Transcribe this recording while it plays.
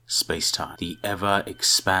Space-time, the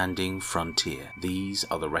ever-expanding frontier. These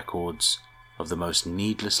are the records of the most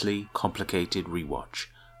needlessly complicated rewatch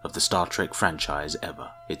of the Star Trek franchise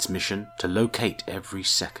ever. Its mission, to locate every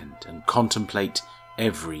second and contemplate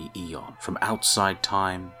every eon, from outside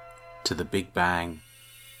time to the Big Bang,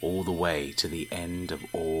 all the way to the end of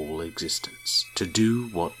all existence. To do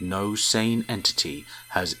what no sane entity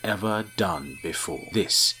has ever done before.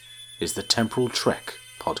 This is the Temporal Trek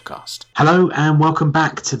Podcast. Hello and welcome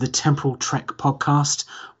back to the Temporal Trek Podcast.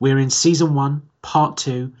 We're in Season 1, Part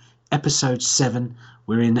 2, Episode 7.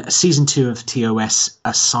 We're in Season 2 of TOS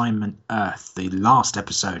Assignment Earth, the last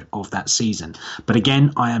episode of that season. But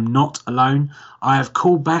again, I am not alone. I have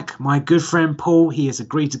called back my good friend Paul. He has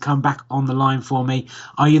agreed to come back on the line for me.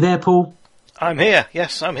 Are you there, Paul? I'm here.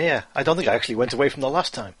 Yes, I'm here. I don't think I actually went away from the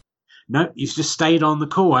last time. No, you've just stayed on the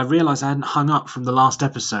call. I realised I hadn't hung up from the last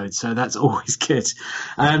episode, so that's always good.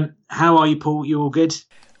 How are you, Paul? You all good?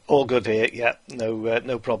 All good here, yeah.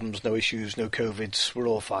 No problems, no issues, no COVIDs. We're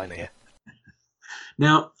all fine here.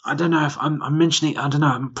 Now, I don't know if I'm mentioning, I don't know,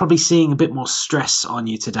 I'm probably seeing a bit more stress on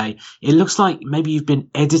you today. It looks like maybe you've been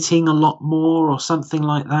editing a lot more or something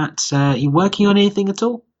like that. Are you working on anything at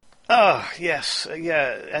all? Oh, yes.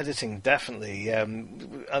 Yeah, editing, definitely. I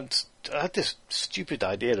had this stupid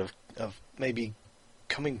idea of maybe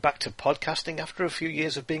coming back to podcasting after a few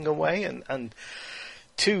years of being away, and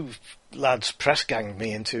two lads press ganged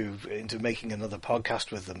me into making another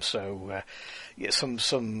podcast with them. So,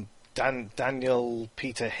 some Daniel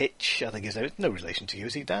Peter Hitch, I think his name. No relation to you,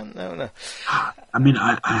 is he, Dan? No. I mean,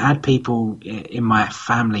 I had people in my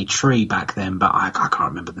family tree back then, but I can't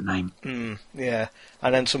remember the name. Yeah,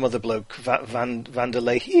 and then some other bloke,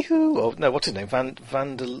 Vanderlei, or no, what's his name?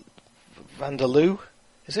 Vanderloo?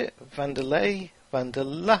 Is it? Vindaloo,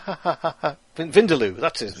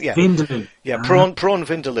 that's his, yeah. Vindaloo. Yeah, Prawn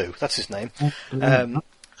Vindaloo, that's his name.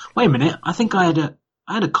 Wait a minute, I think I had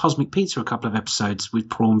a Cosmic Pizza a couple of episodes with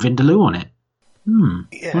Prawn Vindaloo on it.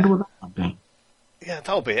 Yeah. Wonder what that might be. Yeah,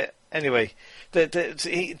 that'll be it. Anyway,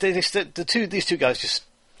 these two guys just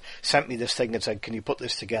sent me this thing and said, "Can you put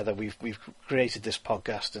this together? We've created this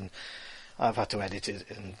podcast, and I've had to edit it,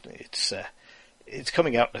 and it's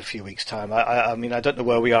coming out in a few weeks' time. I mean, I don't know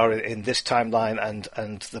where we are in this timeline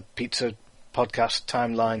and the pizza podcast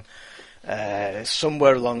timeline.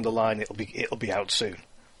 Somewhere along the line, it'll be out soon,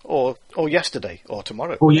 or yesterday, or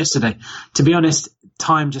tomorrow. Or yesterday. To be honest,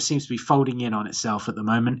 time just seems to be folding in on itself at the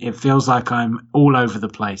moment. It feels like I'm all over the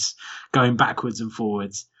place, going backwards and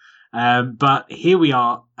forwards. But here we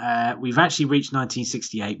are. We've actually reached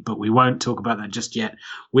 1968, but we won't talk about that just yet.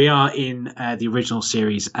 We are in the original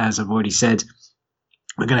series, as I've already said.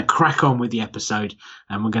 We're going to crack on with the episode,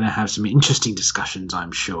 and we're going to have some interesting discussions,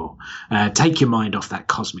 I'm sure. Take your mind off that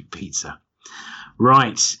Cosmic Pizza.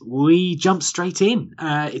 Right, we jump straight in.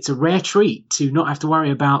 It's a rare treat to not have to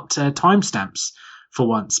worry about timestamps for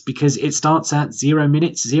once, because it starts at 0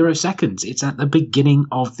 minutes, 0 seconds. It's at the beginning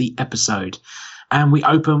of the episode. And we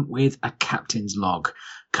open with a captain's log.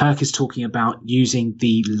 Kirk is talking about using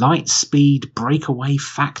the light speed breakaway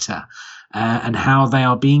factor, and how they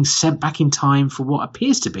are being sent back in time for what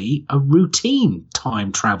appears to be a routine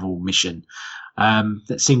time travel mission.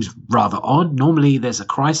 That seems rather odd. Normally there's a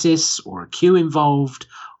crisis or a queue involved,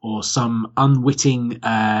 or some unwitting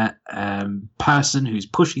person who's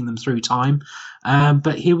pushing them through time.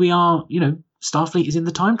 But here we are, Starfleet is in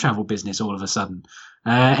the time travel business all of a sudden.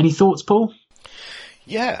 Any thoughts, Paul?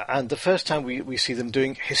 Yeah, and the first time we see them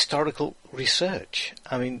doing historical research.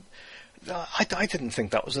 I mean, I didn't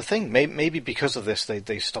think that was a thing. Maybe because of this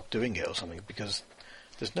they stopped doing it or something, because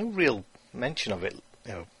there's no real mention of it,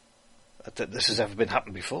 that this has ever been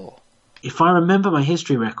happened before. If I remember my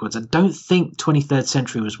history records, I don't think 23rd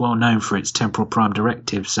Century was well known for its temporal prime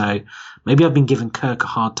directive, so maybe I've been giving Kirk a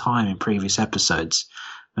hard time in previous episodes.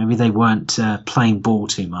 Maybe they weren't playing ball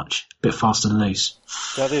too much, a bit fast and loose.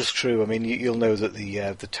 That is true. I mean, you'll know that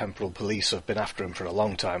the temporal police have been after him for a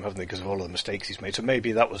long time, haven't they, because of all of the mistakes he's made. So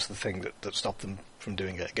maybe that was the thing that stopped them from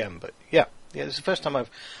doing it again. But yeah, it's the first time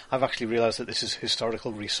I've actually realised that this is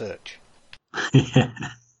historical research. Yeah.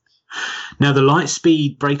 Now, the light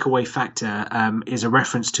speed breakaway factor is a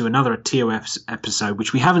reference to another TOS episode,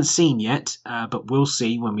 which we haven't seen yet, but we'll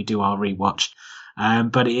see when we do our rewatch.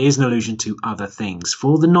 But it is an allusion to other things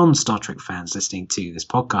for the non-Star Trek fans listening to this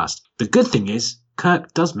podcast. The good thing is,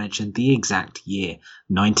 Kirk does mention the exact year,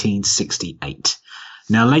 1968.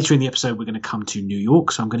 Now, later in the episode, we're going to come to New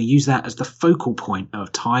York, so I'm going to use that as the focal point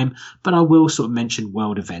of time, but I will sort of mention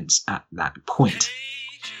world events at that point.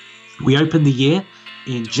 We open the year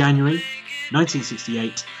in January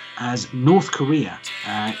 1968, as North Korea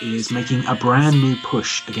is making a brand new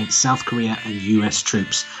push against South Korea and US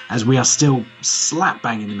troops, as we are still slap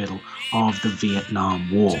bang in the middle of the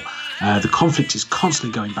Vietnam War. The conflict is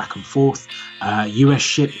constantly going back and forth. US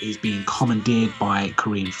ship is being commandeered by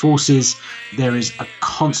Korean forces. There is a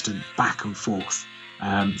constant back and forth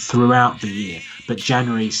throughout the year, but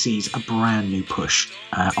January sees a brand new push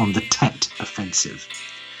on the Tet Offensive.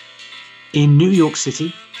 In New York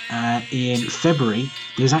City, in February,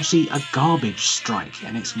 there's actually a garbage strike,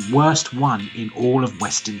 and it's worst one in all of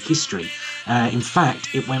Western history. In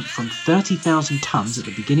fact, it went from 30,000 tons at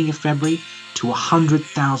the beginning of February to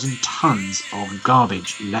 100,000 tons of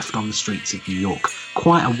garbage left on the streets of New York.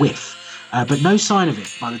 Quite a whiff. But no sign of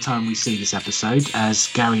it by the time we see this episode, as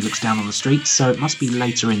Gary looks down on the streets, so it must be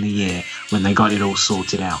later in the year when they got it all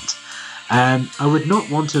sorted out. I would not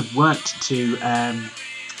want to have worked to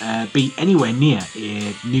be anywhere near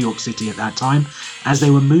New York City at that time, as they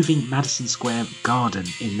were moving Madison Square Garden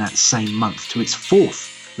in that same month to its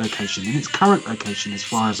fourth location, in its current location as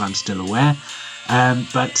far as I'm still aware.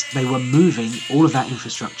 But they were moving all of that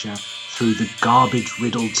infrastructure through the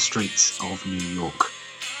garbage-riddled streets of New York.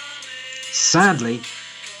 Sadly,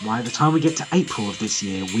 by the time we get to April of this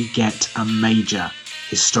year, we get a major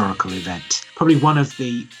historical event. Probably one of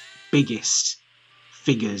the biggest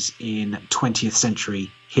figures in 20th century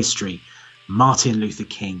history. Martin Luther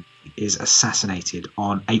King is assassinated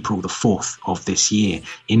on April the 4th of this year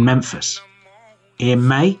in Memphis. In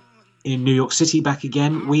May, in New York City back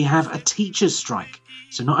again, we have a teachers' strike.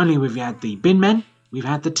 So not only have we had the bin men, we've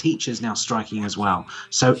had the teachers now striking as well.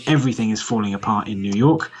 So everything is falling apart in New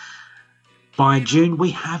York. By June,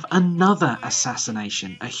 we have another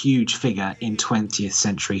assassination, a huge figure in 20th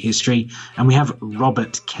century history, and we have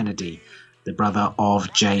Robert Kennedy, the brother of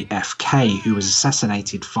JFK, who was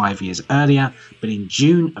assassinated 5 years earlier, but in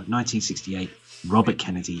June of 1968, Robert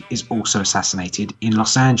Kennedy is also assassinated in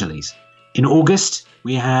Los Angeles. In August,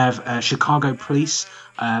 we have Chicago police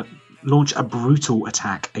launch a brutal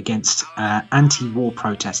attack against anti-war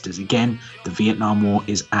protesters. Again, the Vietnam War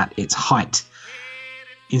is at its height.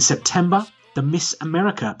 In September, the Miss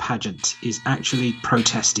America pageant is actually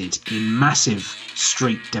protested in massive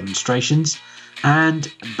street demonstrations,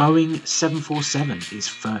 and Boeing 747 is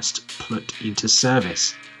first put into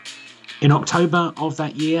service. In October of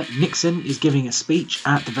that year, Nixon is giving a speech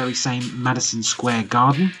at the very same Madison Square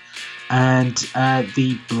Garden, and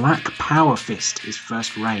the Black Power fist is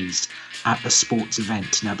first raised at a sports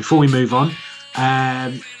event. Now, before we move on,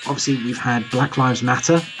 obviously we've had Black Lives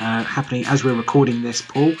Matter happening as we're recording this,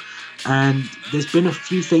 Paul, and there's been a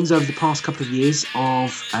few things over the past couple of years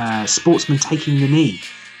of sportsmen taking the knee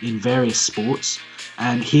in various sports,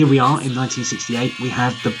 and here we are in 1968, we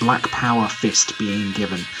have the Black Power fist being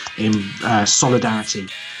given in solidarity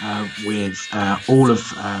with all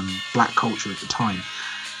of black culture at the time.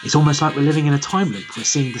 It's almost like we're living in a time loop. We're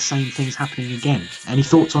seeing the same things happening again. Any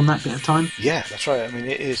thoughts on that bit of time? Yeah, that's right. I mean,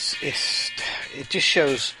 it just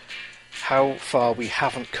shows how far we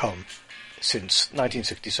haven't come since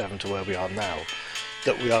 1967 to where we are now.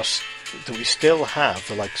 That we still have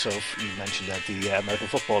the likes of, you mentioned there, the American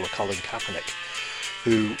footballer Colin Kaepernick,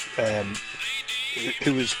 who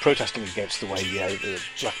was protesting against the way the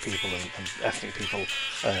black people and ethnic people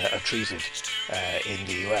are treated in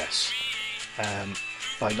the US.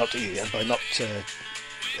 By not taking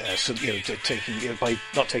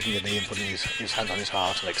the knee and putting his hand on his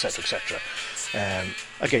heart, and etc.,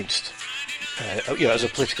 against as a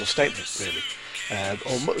political statement, really,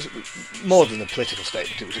 or more than a political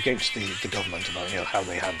statement. It was against the government about how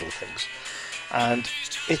they handle things, and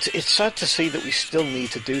it's sad to see that we still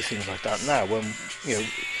need to do things like that now. When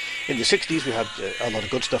in the 60s we had a lot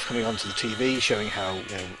of good stuff coming onto the TV showing how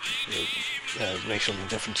racial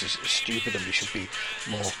indifference is stupid, and we should be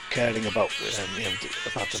more caring about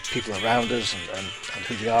about the people around us and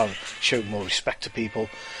who they are, and showing more respect to people.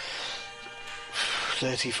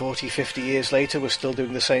 30, 40, 50 years later, we're still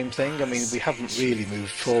doing the same thing. I mean, we haven't really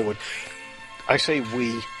moved forward. I say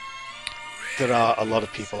we. There are a lot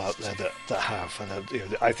of people out there that have, and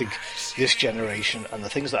I think this generation and the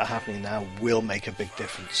things that are happening now will make a big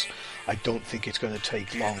difference. I don't think it's going to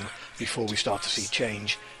take long before we start to see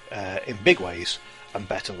change in big ways and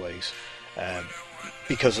better ways,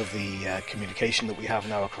 because of the communication that we have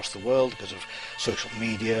now across the world, because of social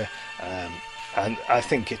media, and I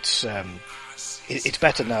think it's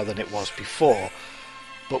better now than it was before,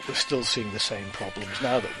 but we're still seeing the same problems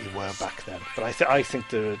now that we were back then. But I think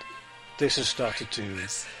this has started to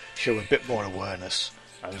show a bit more awareness,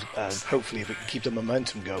 and hopefully if we can keep the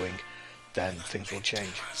momentum going, then things will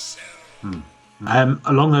change.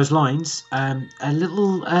 Along those lines, a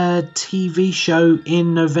little TV show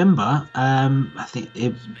in November. I think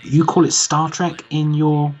you call it Star Trek in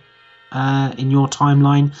your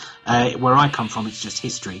timeline. Where I come from, it's just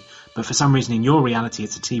history. But for some reason, in your reality,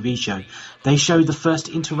 it's a TV show. They showed the first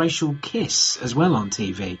interracial kiss as well on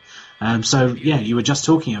TV. So yeah, you were just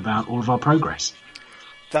talking about all of our progress.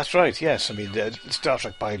 That's right, yes. I mean, Star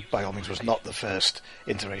Trek by all means was not the first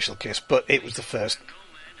interracial kiss, but it was the first,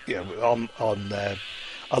 on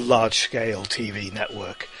a large-scale TV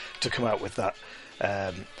network to come out with that.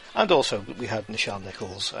 And also, we had Nichelle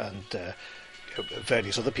Nichols and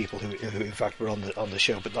various other people who in fact were on the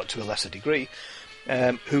show, but not to a lesser degree,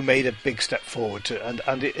 who made a big step forward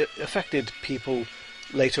and it affected people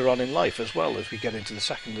later on in life as well, as we get into the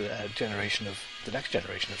second generation of the next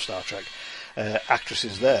generation of Star Trek.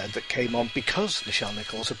 Actresses there that came on because Nichelle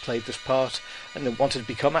Nichols had played this part and then wanted to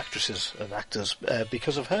become actresses and actors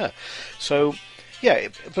because of her. So, yeah,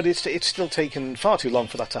 but it's still taken far too long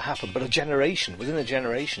for that to happen. But within a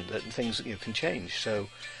generation, that things can change. So,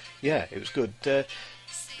 yeah, it was good. But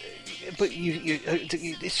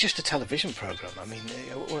it's just a television program. I mean,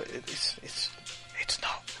 it's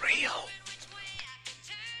not real.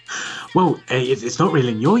 Well, it's not real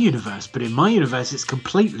in your universe, but in my universe, it's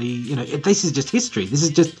completely, this is just history. This is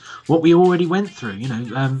just what we already went through.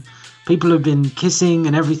 People have been kissing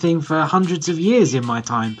and everything for hundreds of years in my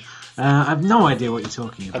time. I have no idea what you're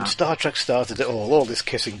talking about. And Star Trek started it all this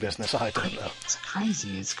kissing business, I don't know. It's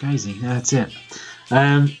crazy. That's it.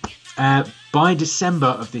 By December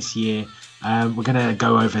of this year, we're going to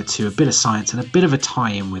go over to a bit of science and a bit of a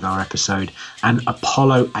tie-in with our episode, and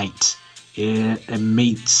Apollo 8. It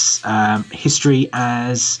meets history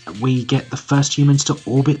as we get the first humans to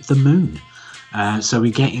orbit the moon. So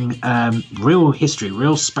we're getting real history,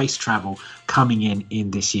 real space travel coming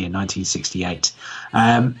in this year, 1968.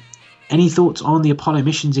 Any thoughts on the Apollo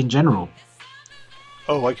missions in general?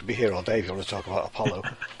 Oh, I could be here all day if you want to talk about Apollo.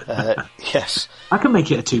 Yes. I can make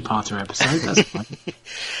it a two-parter episode, that's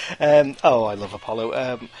fine. I love Apollo.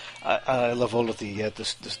 I love all of the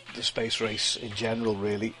space race in general,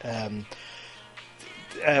 really. And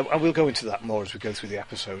we'll go into that more as we go through the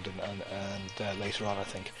episode and later on, I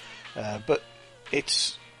think. But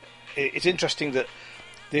it's interesting that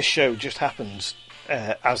this show just happens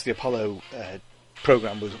as the Apollo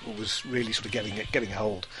program was really sort of getting a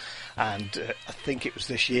hold. And I think it was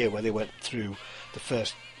this year where they went through the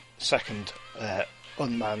second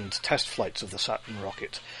unmanned test flights of the Saturn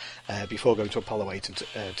rocket before going to Apollo 8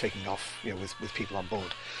 and taking off, with people on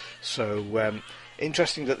board. So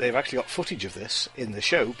interesting that they've actually got footage of this in the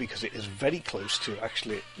show, because it is very close to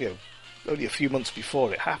actually, only a few months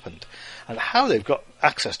before it happened. And how they've got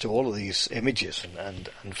access to all of these images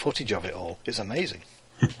and footage of it all is amazing.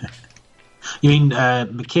 You mean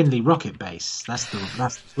McKinley Rocket Base? That's the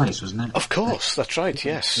place, wasn't it? Of course, that's right.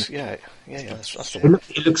 Yes, yeah. That's the one.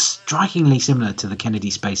 It looks strikingly similar to the Kennedy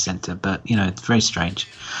Space Center, but it's very strange.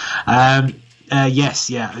 Yes,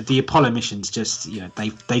 the Apollo missions just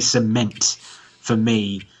they cement for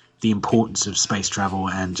me the importance of space travel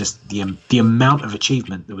and just the amount of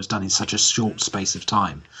achievement that was done in such a short space of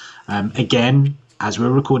time. Again, as we're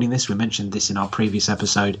recording this, we mentioned this in our previous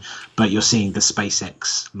episode, but you're seeing the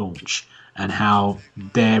SpaceX launch and how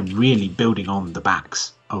they're really building on the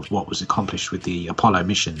backs of what was accomplished with the Apollo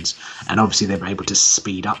missions. And obviously they were able to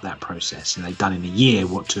speed up that process. And they've done in a year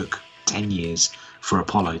what took 10 years for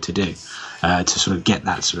Apollo to do, to sort of get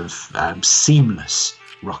that sort of seamless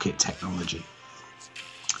rocket technology.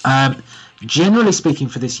 Generally speaking,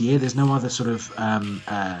 for this year, there's no other sort of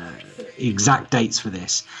exact dates for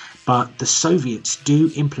this, but the Soviets do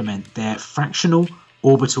implement their fractional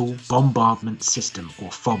orbital bombardment system, or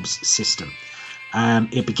FOBS system.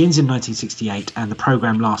 It begins in 1968 and the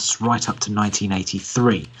program lasts right up to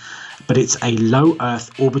 1983, but it's a low Earth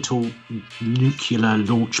orbital nuclear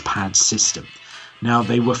launch pad system. Now,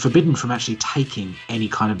 they were forbidden from actually taking any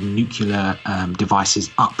kind of nuclear devices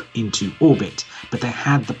up into orbit, but they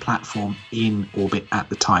had the platform in orbit at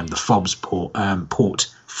the time, the FOBS port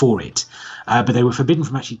for it. But they were forbidden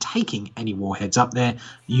from actually taking any warheads up there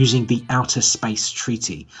using the Outer Space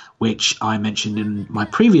Treaty, which I mentioned in my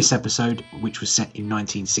previous episode, which was set in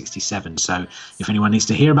 1967. So if anyone needs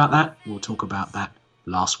to hear about that, we'll talk about that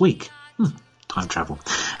last week. Time travel.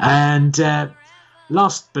 And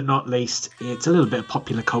last but not least, it's a little bit of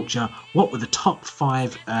popular culture. What were the top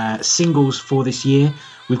 5 singles for this year?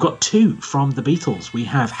 We've got 2 from the Beatles. We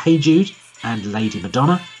have Hey Jude and Lady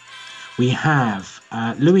Madonna. We have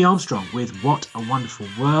Louis Armstrong with What a Wonderful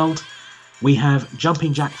World. We have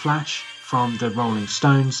Jumping Jack Flash from the Rolling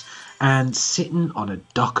Stones. and Sitting on a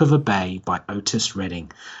Dock of a Bay by Otis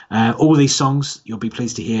Redding. All these songs, you'll be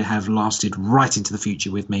pleased to hear, have lasted right into the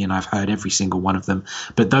future with me, and I've heard every single one of them.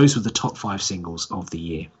 But those were the top 5 singles of the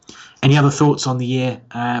year. Any other thoughts on the year,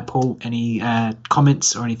 Paul? Any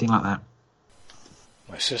comments or anything like that?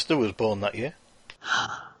 My sister was born that year.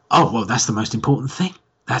 Oh, well, that's the most important thing.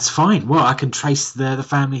 That's fine. Well, I can trace the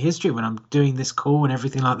family history when I'm doing this call and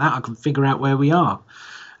everything like that. I can figure out where we are.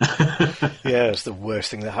 Yeah, it's the worst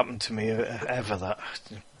thing that happened to me ever. That,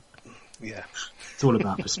 yeah. It's all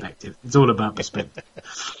about perspective. It's all about perspective.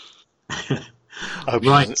 I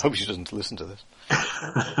hope she doesn't listen to this.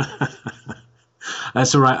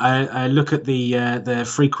 That's all right. I look at the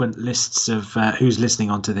frequent lists of who's listening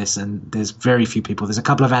onto this, and there's very few people. There's a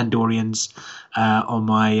couple of Andorians on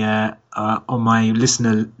my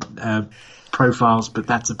listener profiles, but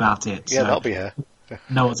that's about it. Yeah, so, that'll be her.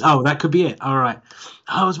 No one's. Oh, that could be it. All right.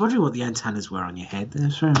 I was wondering what the antennas were on your head.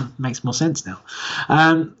 That makes more sense now.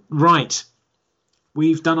 Right.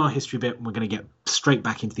 We've done our history bit, and we're going to get straight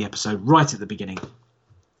back into the episode right at the beginning.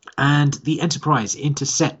 And the Enterprise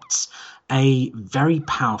intercepts a very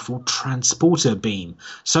powerful transporter beam,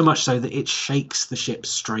 so much so that it shakes the ship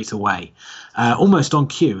straight away, almost on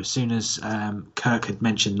cue, as soon as Kirk had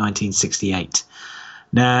mentioned 1968.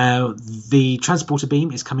 Now, the transporter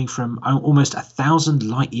beam is coming from almost 1,000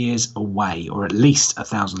 light years away, or at least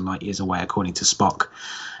 1,000 light years away, according to Spock.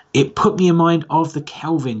 It put me in mind of the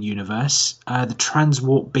Kelvin universe, the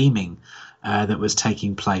transwarp beaming that was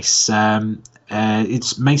taking place.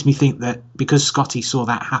 It makes me think that because Scotty saw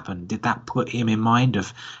that happen, did that put him in mind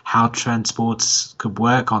of how transports could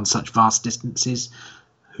work on such vast distances?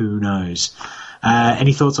 Who knows?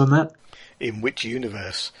 Any thoughts on that? In which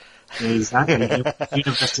universe? Exactly. In which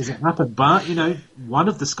universe does it happen? But, one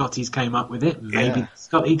of the Scotties came up with it. Maybe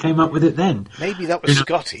Scotty came up with it then. Maybe that was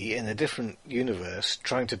Scotty in a different universe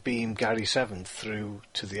trying to beam Gary Seven through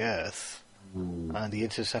to the Earth, and he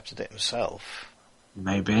intercepted it himself.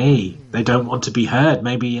 Maybe they don't want to be heard.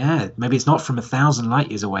 Maybe it's not from 1,000 light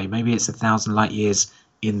years away. Maybe it's 1,000 light years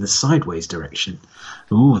in the sideways direction.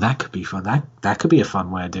 Ooh, that could be fun. That could be a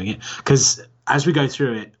fun way of doing it. Because as we go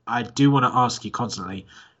through it, I do want to ask you constantly,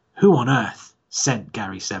 who on earth sent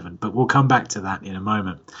Gary Seven? But we'll come back to that in a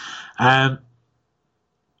moment.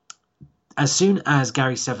 As soon as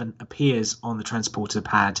Gary Seven appears on the transporter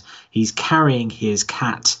pad, he's carrying his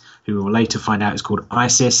cat, who we'll later find out is called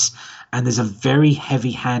Isis, and there's a very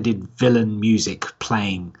heavy-handed villain music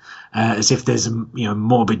playing, as if there's a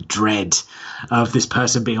morbid dread of this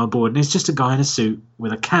person being on board. And it's just a guy in a suit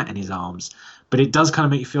with a cat in his arms, but it does kind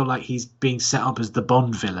of make you feel like he's being set up as the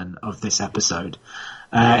Bond villain of this episode.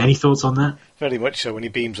 Any thoughts on that? Very much so. When he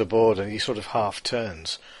beams aboard and he sort of half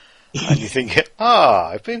turns, and you think,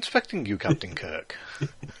 I've been expecting you, Captain Kirk.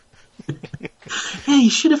 Yeah, he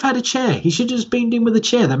should have had a chair. He should have just beamed in with a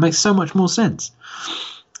chair. That makes so much more sense.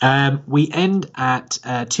 We end at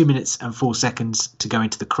 2 minutes and 4 seconds to go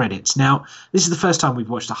into the credits. Now, this is the first time we've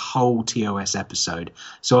watched a whole TOS episode,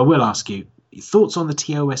 so I will ask you, thoughts on the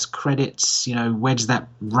TOS credits? Where does that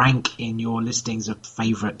rank in your listings of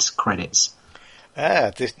favourite credits?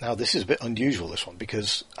 This is a bit unusual, this one,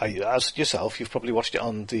 because as yourself, you've probably watched it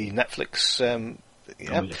on the Netflix,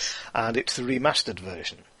 Yes. And it's the remastered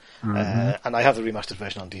version. Mm-hmm. And I have the remastered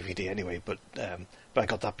version on DVD anyway, but I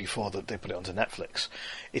got that before that they put it onto Netflix.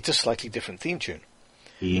 It's a slightly different theme tune.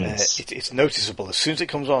 Yes. It's noticeable. As soon as it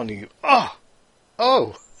comes on, you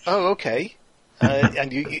okay.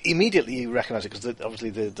 And you immediately recognise it, because obviously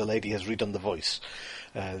the lady has redone the voice.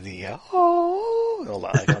 And all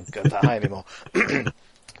that. I can't get that high anymore.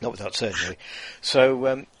 Not without surgery.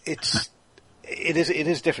 So it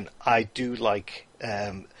is different. I do like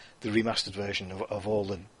the remastered version of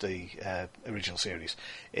all the original series.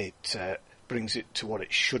 It brings it to what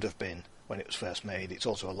it should have been when it was first made. It's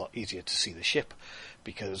also a lot easier to see the ship,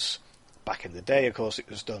 because back in the day, of course, it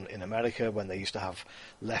was done in America when they used to have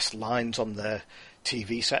less lines on their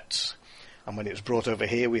TV sets. And when it was brought over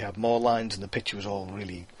here, we had more lines, and the picture was all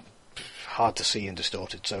really hard to see and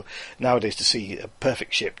distorted. So nowadays, to see a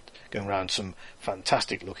perfect ship going around some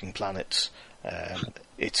fantastic-looking planets,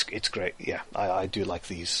 it's great. Yeah, I do like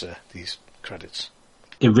these credits.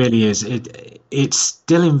 It really is. It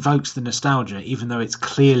still invokes the nostalgia, even though it's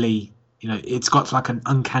clearly, it's got like an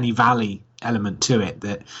uncanny valley element to it,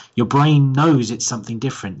 that your brain knows it's something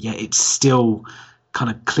different, yet it still kind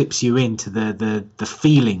of clips you into the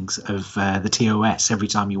feelings of the TOS every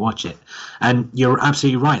time you watch it. And you're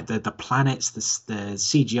absolutely right. The planets, the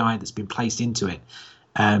CGI that's been placed into it,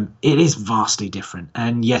 it is vastly different.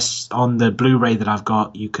 And yes, on the Blu-ray that I've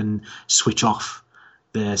got, you can switch off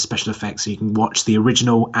the special effects. So you can watch the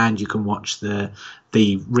original and you can watch the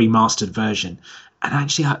remastered version. And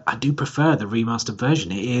actually, I do prefer the remastered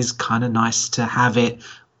version. It is kind of nice to have it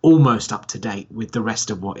almost up to date with the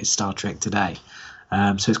rest of what is Star Trek today.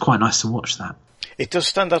 So it's quite nice to watch that. It does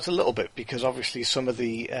stand out a little bit because obviously some of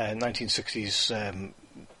the 1960s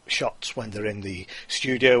shots when they're in the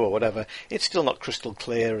studio or whatever, it's still not crystal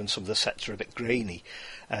clear and some of the sets are a bit grainy.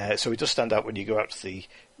 So it does stand out when you go out to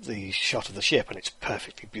the shot of the ship and it's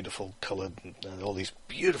perfectly beautiful coloured and all these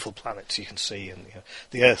beautiful planets you can see, and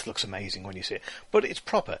the Earth looks amazing when you see it. But it's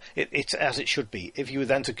proper. It's as it should be. If you were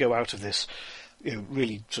then to go out of this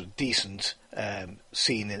really sort of decent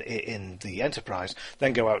scene in the Enterprise,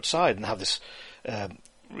 then go outside and have this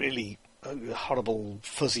really horrible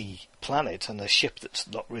fuzzy planet and a ship that's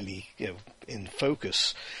not really in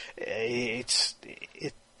focus, it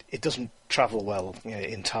doesn't travel well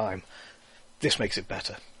in time. This makes it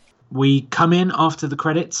better. We come in after the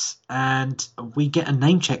credits and we get a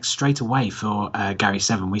name check straight away for Gary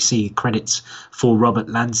Seven. We see credits for Robert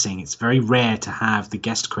Lansing. It's very rare to have the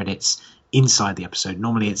guest credits inside the episode.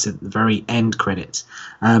 Normally it's at the very end credits.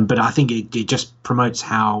 But I think it just promotes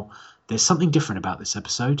how there's something different about this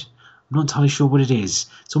episode. I'm not entirely sure what it is.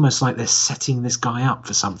 It's almost like they're setting this guy up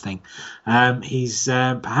for something. He's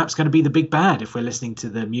perhaps going to be the big bad if we're listening to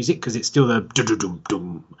the music, because it's still the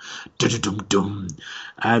dum-dum-dum, dum-dum-dum,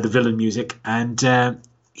 the villain music. And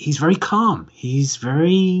he's very calm. He's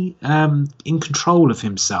very in control of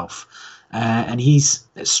himself. And he's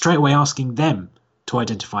straight away asking them to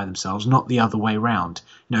identify themselves, not the other way round.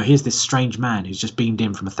 Here's this strange man who's just beamed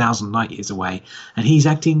in from 1,000 light years away, and he's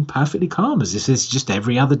acting perfectly calm as if it's just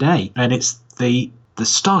every other day. And it's the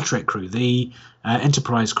Star Trek crew, the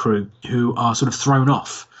Enterprise crew, who are sort of thrown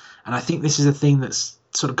off. And I think this is a thing that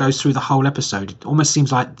sort of goes through the whole episode. It almost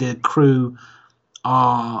seems like the crew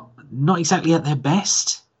are not exactly at their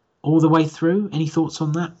best all the way through. Any thoughts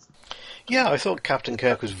on that? Yeah, I thought Captain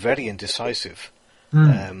Kirk was very indecisive.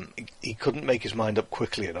 He couldn't make his mind up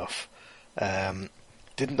quickly enough.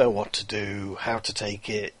 Didn't know what to do, how to take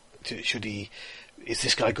it. Should he? Is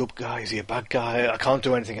this guy a good guy? Is he a bad guy? I can't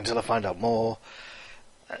do anything until I find out more.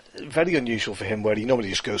 Very unusual for him, where he normally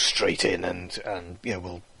just goes straight in and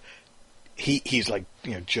he's like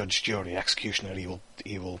judge, jury, executioner.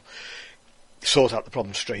 He will sort out the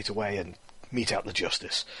problem straight away and mete out the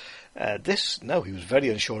justice. He was very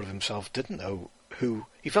unsure of himself. Didn't know who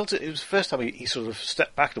he felt. It was the first time he sort of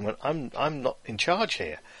stepped back and went, I'm not in charge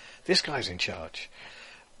here. This guy's in charge.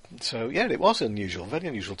 So yeah, it was unusual, very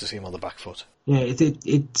unusual to see him on the back foot. Yeah,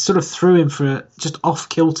 it sort of threw him for just off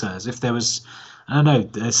kilter, as if there was, I don't know,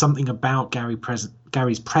 there's something about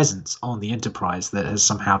Gary's presence on the Enterprise that has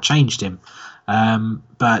somehow changed him.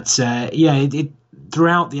 But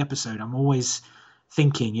throughout the episode, I'm always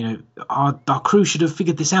thinking, our crew should have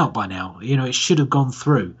figured this out by now. It should have gone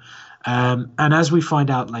through. And as we find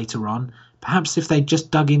out later on, perhaps if they just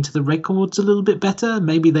dug into the records a little bit better,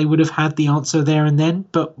 maybe they would have had the answer there and then,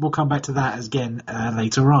 but we'll come back to that again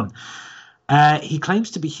later on. He claims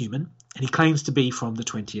to be human, and he claims to be from the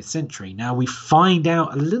 20th century. Now, we find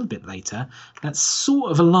out a little bit later that's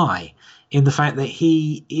sort of a lie, in the fact that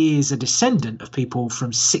he is a descendant of people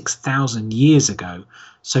from 6,000 years ago.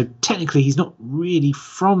 So technically he's not really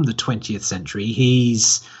from the 20th century.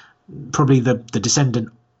 He's probably the descendant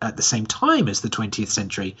at the same time as the 20th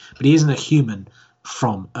century, but he isn't a human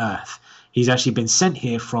from Earth. He's actually been sent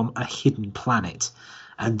here from a hidden planet.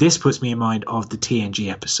 And this puts me in mind of the TNG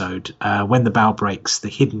episode, When the Bow Breaks, the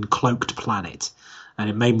Hidden Cloaked Planet. And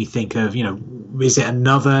it made me think of, is it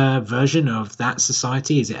another version of that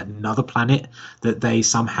society? Is it another planet that they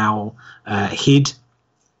somehow hid?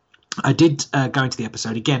 I did go into the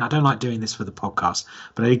episode. Again, I don't like doing this for the podcast,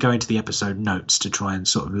 but I did go into the episode notes to try and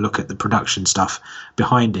sort of look at the production stuff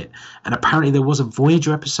behind it. And apparently there was a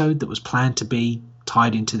Voyager episode that was planned to be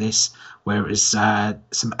tied into this, where it was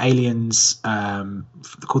some aliens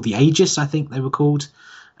called the Aegis, I think they were called.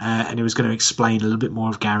 And it was going to explain a little bit more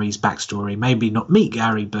of Gary's backstory. Maybe not meet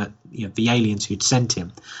Gary, but the aliens who'd sent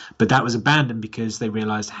him. But that was abandoned because they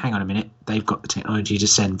realised, hang on a minute, they've got the technology to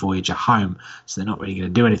send Voyager home, so they're not really going to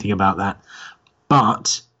do anything about that.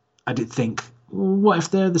 But I did think, what if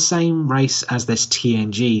they're the same race as this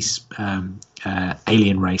TNG's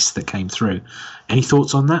alien race that came through? Any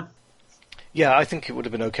thoughts on that? Yeah, I think it would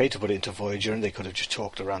have been okay to put it into Voyager, and they could have just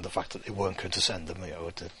talked around the fact that they weren't going to send them.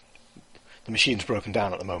 The machine's broken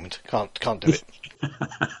down at the moment. Can't do it.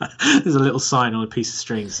 There's a little sign on a piece of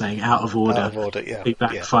string saying "out of order." Out of order, yeah. Be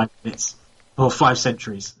back in 5 minutes or 5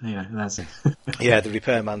 centuries. That's it. Yeah, the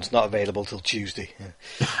repairman's not available till Tuesday. Yeah.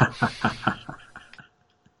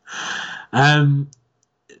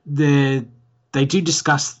 The they do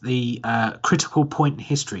discuss the critical point in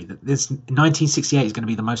history, that this 1968 is going to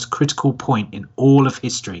be the most critical point in all of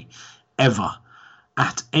history ever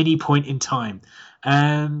at any point in time.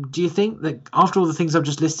 Do you think that after all the things I've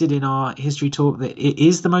just listed in our history talk, that it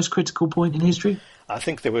is the most critical point in history? I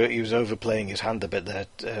think he was overplaying his hand a bit there,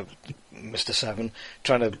 Mr. Seven,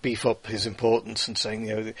 trying to beef up his importance and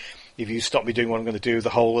saying, if you stop me doing what I'm going to do, the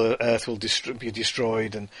whole Earth will be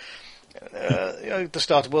destroyed. And the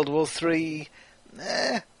start of World War III,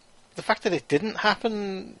 the fact that it didn't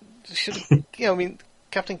happen should have,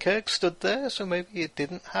 Captain Kirk stood there, so maybe it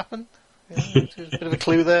didn't happen. There's a bit of a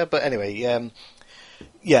clue there, but anyway,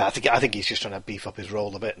 I think he's just trying to beef up his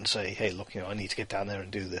role a bit and say, hey, look, I need to get down there and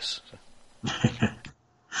do this. So.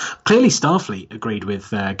 Clearly, Starfleet agreed with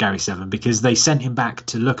Gary Seven, because they sent him back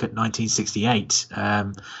to look at 1968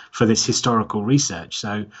 for this historical research.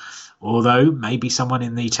 So, although maybe someone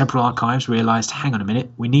in the Temporal Archives realised, hang on a minute,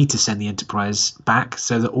 we need to send the Enterprise back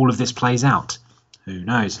so that all of this plays out. Who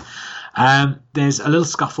knows? There's a little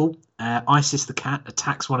scuffle. Isis the cat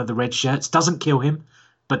attacks one of the red shirts, doesn't kill him,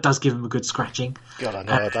 but does give him a good scratching. God, I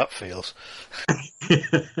know how that feels.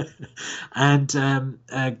 And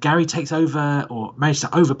Gary takes over, or manages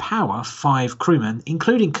to overpower 5 crewmen,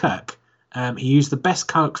 including Kirk. He used the best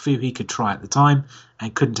Kirk fu he could try at the time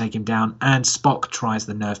and couldn't take him down. And Spock tries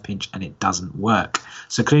the nerve pinch and it doesn't work.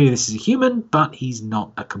 So clearly this is a human, but he's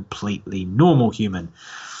not a completely normal human.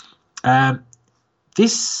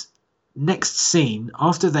 This next scene,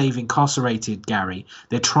 after they've incarcerated Gary,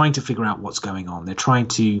 they're trying to figure out what's going on. They're trying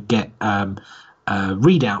to get a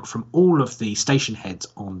readout from all of the station heads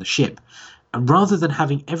on the ship. And rather than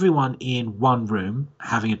having everyone in one room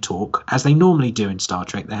having a talk, as they normally do in Star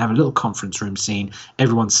Trek, they have a little conference room scene,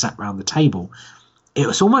 everyone's sat around the table. It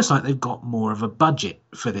was almost like they've got more of a budget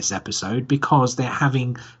for this episode, because they're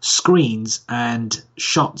having screens and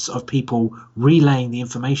shots of people relaying the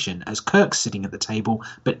information as Kirk's sitting at the table,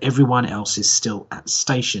 but everyone else is still at the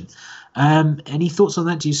station. Any thoughts on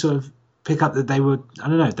that? Do you sort of pick up that they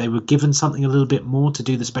were given something a little bit more to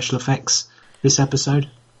do the special effects this episode?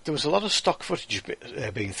 There was a lot of stock footage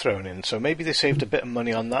being thrown in, so maybe they saved a bit of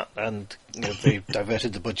money on that, and they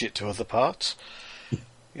diverted the budget to other parts.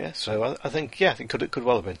 Yeah, so I think it could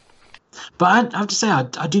well have been. But I have to say,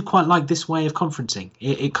 I do quite like this way of conferencing.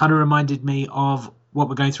 It kind of reminded me of what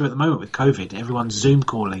we're going through at the moment with COVID. Everyone's Zoom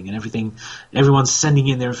calling and everything. Everyone's sending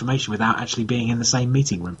in their information without actually being in the same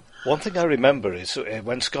meeting room. One thing I remember is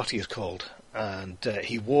when Scotty is called and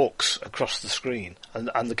he walks across the screen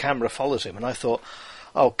and the camera follows him, and I thought,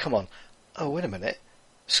 oh, come on. Oh, wait a minute.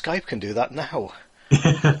 Skype can do that now.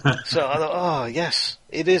 So I thought, oh yes,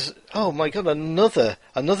 it is. Oh my God, another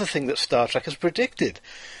thing that Star Trek has predicted.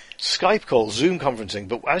 Skype calls, Zoom conferencing,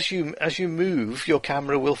 but as you move, your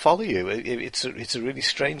camera will follow you. It's a really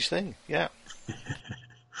strange thing. Yeah.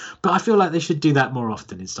 But I feel like they should do that more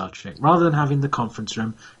often in Star Trek, rather than having the conference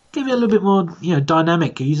room. Give it a little bit more,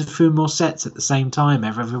 dynamic. Use a few more sets at the same time.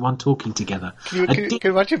 Everyone talking together. Can you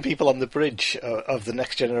imagine people on the bridge of the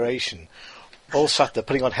Next Generation? All sat there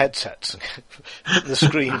putting on headsets and putting the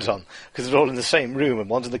screens on, because they're all in the same room, and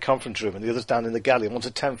one's in the conference room and the other's down in the galley, and one's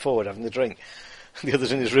at 10 forward having a drink, and the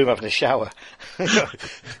other's in his room having a shower.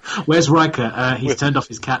 Where's Riker? He's turned off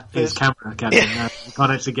his camera, Captain. You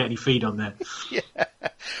can't actually get any feed on there. Yeah.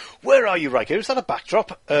 Where are you, Riker? Is that a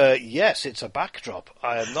backdrop? Yes, it's a backdrop.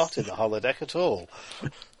 I am not in the holodeck at all.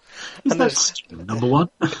 Is that number one?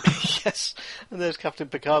 Yes, and there's Captain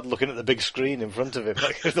Picard looking at the big screen in front of him,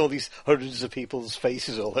 with all these hundreds of people's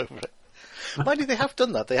faces all over it. Mind you, they have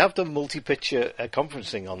done that. They have done multi-picture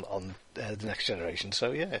conferencing on the Next Generation,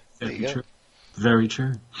 so yeah, there you go. Very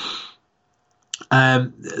true.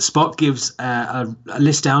 Spock gives a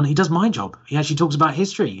list down. He does my job. He actually talks about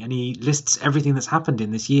history, and he lists everything that's happened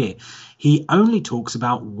in this year. He only talks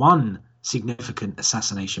about one significant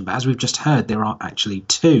assassination, but as we've just heard, there are actually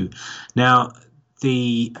 2. Now,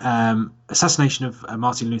 the assassination of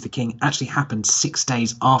Martin Luther King actually happened 6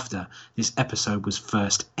 days after this episode was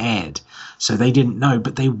first aired, so they didn't know,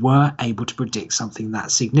 but they were able to predict something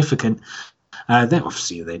that significant. They're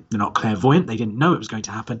not clairvoyant, they didn't know it was going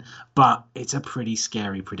to happen, but it's a pretty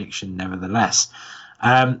scary prediction nevertheless.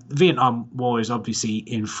 The Vietnam War is obviously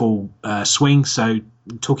in full swing, so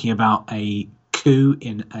talking about a coup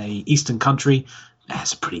in a eastern country,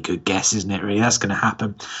 that's a pretty good guess, isn't it? Really, that's going to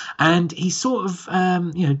happen. And he sort of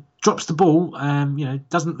drops the ball,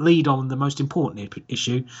 doesn't lead on the most important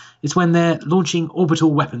issue. It's when they're launching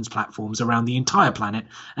orbital weapons platforms around the entire planet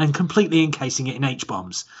and completely encasing it in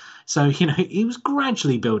H-bombs. So, he was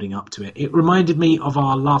gradually building up to it. It reminded me of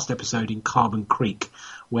our last episode in Carbon Creek,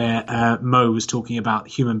 where Mo was talking about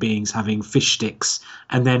human beings having fish sticks,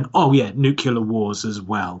 and then, nuclear wars as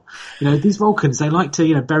well. These Vulcans, they like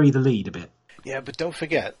to, bury the lead a bit. Yeah, but don't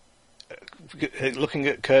forget, looking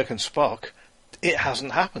at Kirk and Spock, it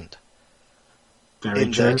hasn't happened. Very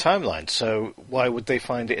in true. Their timeline. So why would they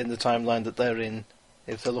find it in the timeline that they're in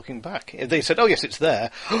if they're looking back? If they said, oh yes, it's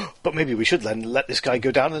there, but maybe we should then let this guy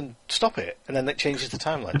go down and stop it, and then that changes the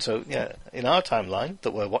timeline. So yeah, in our timeline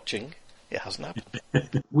that we're watching, it hasn't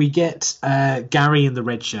happened. We get Gary in the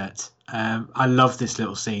red shirt. I love this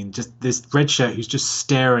little scene. Just this red shirt who's just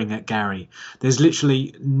staring at Gary. There's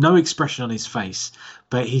literally no expression on his face,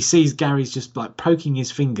 but he sees Gary's just like poking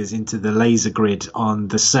his fingers into the laser grid on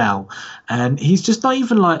the cell, and he's just not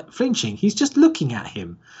even like flinching. He's just looking at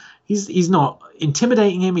him. He's not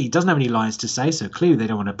intimidating him. He doesn't have any lines to say, so clearly they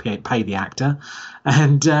don't want to pay the actor.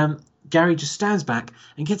 And Gary just stands back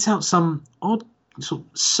and gets out some odd sort of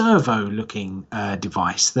servo-looking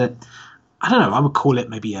device that, I don't know, I would call it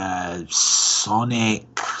maybe a sonic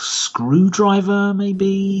screwdriver,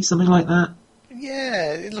 maybe, something like that.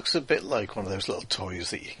 Yeah, it looks a bit like one of those little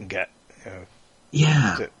toys that you can get,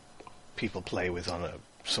 Yeah. that people play with on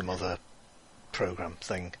some other program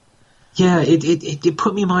thing. Yeah, it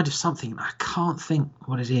put me in mind of something. I can't think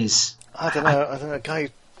what it is. I don't know. A guy,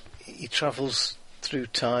 he travels through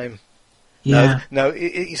time. Yeah. No,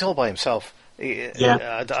 he's all by himself.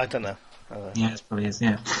 Yeah. I don't know. Yeah, it probably is,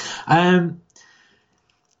 yeah.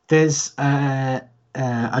 There's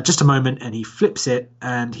just a moment, and he flips it,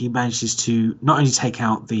 and he manages to not only take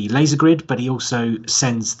out the laser grid, but he also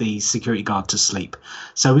sends the security guard to sleep.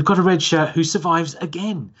 So we've got a red shirt who survives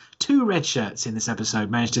again. 2 red shirts in this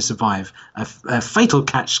episode managed to survive a fatal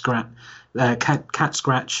cat scratch,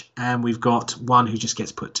 and we've got one who just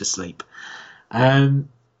gets put to sleep.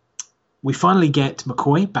 We finally get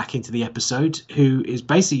McCoy back into the episode, who is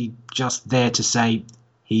basically just there to say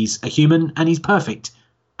he's a human and he's perfect.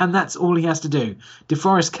 And that's all he has to do.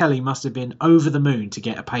 DeForest Kelley must have been over the moon to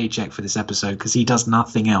get a paycheck for this episode, because he does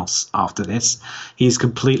nothing else after this. He's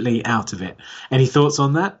completely out of it. Any thoughts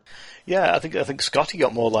on that? Yeah, I think Scotty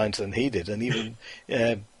got more lines than he did, and even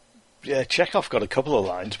Chekhov got a couple of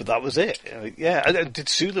lines, but that was it. Did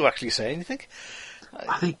Sulu actually say anything?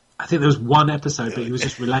 I think there was one episode, but he was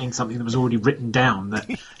just relaying something that was already written down that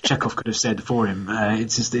Chekhov could have said for him.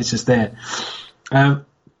 It's just there.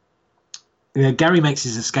 Gary makes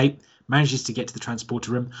his escape, manages to get to the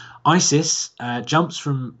transporter room. Isis jumps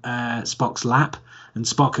from Spock's lap, and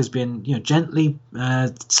Spock has been gently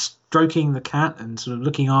stroking the cat and sort of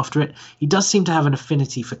looking after it. He does seem to have an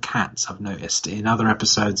affinity for cats, I've noticed, in other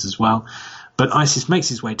episodes as well. But Isis makes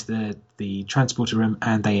his way to the transporter room,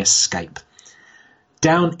 and they escape.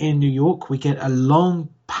 Down in New York, we get a long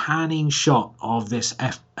panning shot of this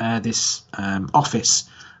office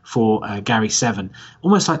for Gary 7,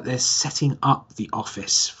 almost like they're setting up the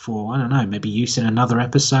office for, I don't know, maybe use in another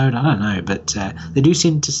episode, I don't know, but they do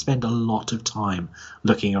seem to spend a lot of time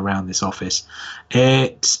looking around this office.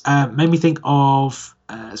 It made me think of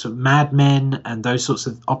sort of Mad Men and those sorts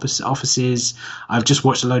of offices. I've just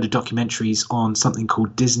watched a load of documentaries on something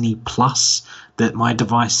called Disney Plus that my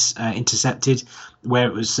device intercepted, where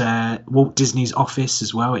it was Walt Disney's office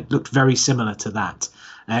as well. It looked very similar to that.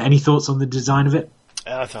 Any thoughts on the design of it?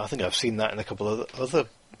 I think I've seen that in a couple of other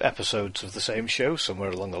episodes of the same show somewhere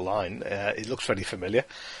along the line. It looks very familiar.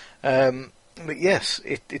 But yes,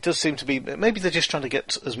 it does seem to be. Maybe they're just trying to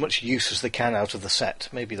get as much use as they can out of the set.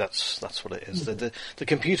 Maybe that's what it is. The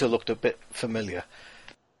computer looked a bit familiar.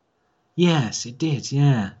 Yes, it did.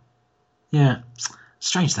 Yeah.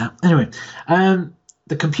 Strange that. Anyway,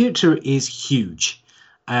 the computer is huge.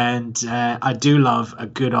 And I do love a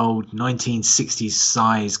good old 1960s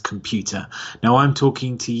size computer. Now, I'm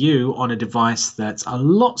talking to you on a device that's a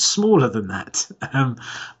lot smaller than that.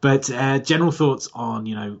 But general thoughts on,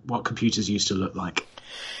 what computers used to look like.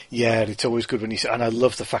 Yeah, it's always good when you see, and I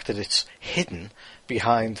love the fact that it's hidden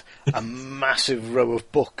behind a massive row of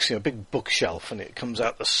books, a big bookshelf, and it comes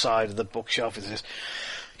out the side of the bookshelf. It's this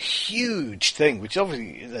huge thing, which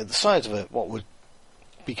obviously the size of what would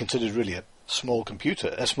be considered really a small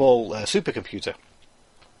supercomputer,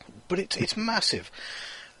 but it's massive,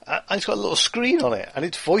 and it's got a little screen on it, and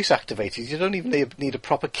it's voice activated. You don't even need a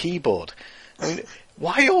proper keyboard. I mean,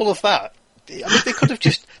 why all of that? I mean, they could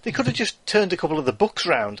have just turned a couple of the books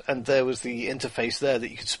round, and there was the interface there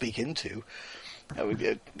that you could speak into,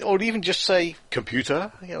 or even just say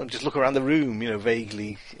computer, and just look around the room,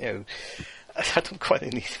 vaguely. I don't quite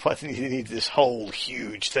need why you need this whole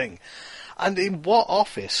huge thing. And in what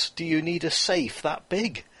office do you need a safe that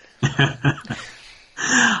big?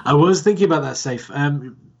 I was thinking about that safe.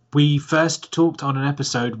 We first talked on an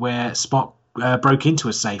episode where Spock broke into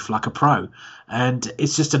a safe like a pro, and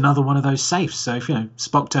it's just another one of those safes. So if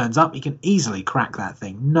Spock turns up, he can easily crack that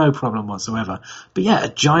thing, no problem whatsoever. But yeah, a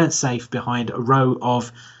giant safe behind a row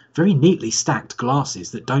of very neatly stacked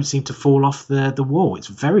glasses that don't seem to fall off the wall. It's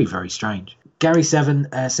very, very strange. Gary Seven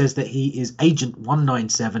says that he is Agent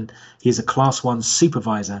 197. He is a Class 1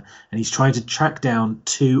 supervisor, and he's trying to track down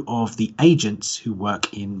two of the agents who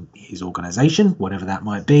work in his organisation, whatever that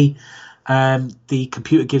might be. The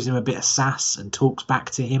computer gives him a bit of sass and talks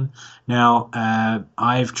back to him. Now,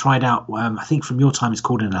 I've tried out, I think from your time it's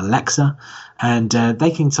called an Alexa, and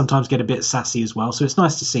they can sometimes get a bit sassy as well, so it's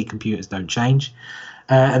nice to see computers don't change.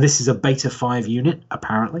 And this is a Beta 5 unit,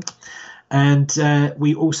 apparently. And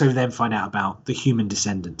we also then find out about the human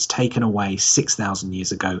descendants taken away 6,000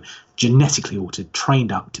 years ago, genetically altered,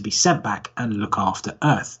 trained up to be sent back and look after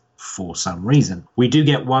Earth for some reason. We do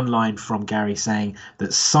get one line from Gary saying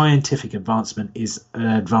that scientific advancement is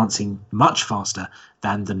advancing much faster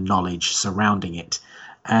than the knowledge surrounding it.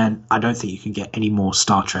 And I don't think you can get any more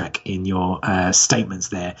Star Trek in your statements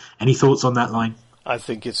there. Any thoughts on that line? I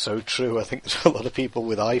think it's so true. I think there's a lot of people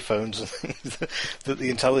with iPhones that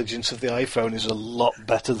the intelligence of the iPhone is a lot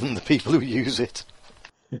better than the people who use it.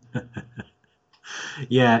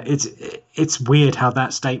 Yeah, it's weird how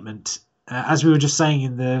that statement, as we were just saying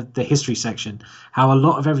in the history section, how a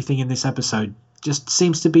lot of everything in this episode just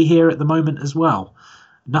seems to be here at the moment as well.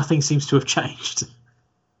 Nothing seems to have changed.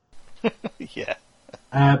 Yeah.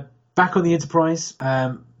 Back on the Enterprise,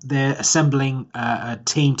 they're assembling a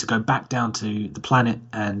team to go back down to the planet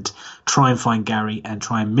and try and find Gary and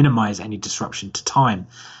try and minimize any disruption to time.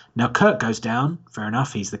 Now, Kirk goes down. Fair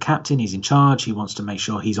enough. He's the captain. He's in charge. He wants to make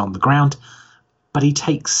sure he's on the ground. But he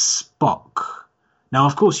takes Spock. Now,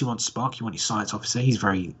 of course, you want Spock. You want your science officer. He's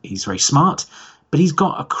very smart. But he's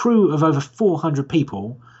got a crew of over 400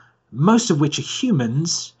 people, most of which are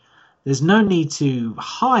humans. There's no need to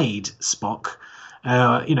hide Spock.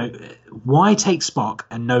 Why take Spock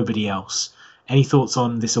and nobody else? Any thoughts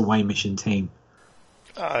on this away mission team?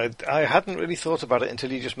 I hadn't really thought about it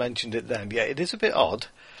until you just mentioned it then. Yeah, it is a bit odd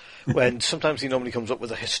when sometimes he normally comes up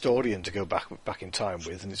with a historian to go back in time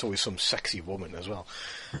with, and it's always some sexy woman as well.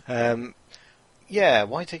 Yeah,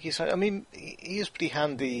 why take his... I mean, he is pretty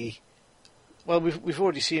handy. Well, we've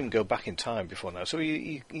already seen him go back in time before now, so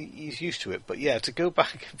he's used to it. But yeah, to go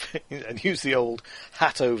back and use the old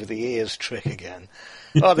hat over the ears trick again.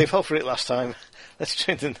 Oh, they fell for it last time. Let's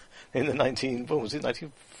try it in the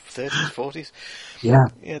 1930s, 40s? Yeah.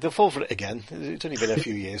 Yeah, they'll fall for it again. It's only been a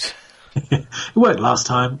few years. It worked last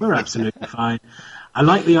time. We're absolutely fine. I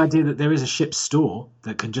like the idea that there is a ship store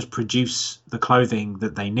that can just produce the clothing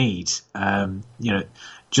that they need.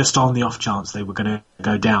 Just on the off chance they were going to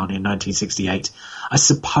go down in 1968. I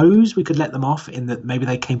suppose we could let them off in that maybe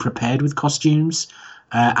they came prepared with costumes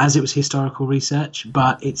as it was historical research,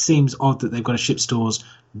 but it seems odd that they've got a ship stores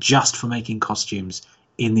just for making costumes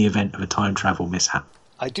in the event of a time travel mishap.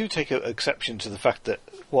 I do take exception to the fact that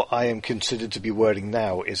what I am considered to be wearing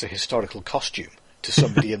now is a historical costume to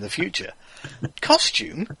somebody in the future.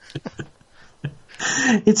 Costume?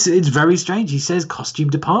 It's very strange. He says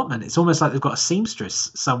costume department. It's almost like they've got a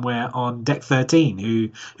seamstress somewhere on deck 13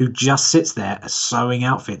 who just sits there sewing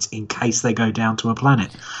outfits in case they go down to a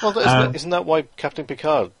planet. Well, isn't that why Captain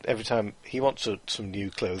Picard, every time he wants some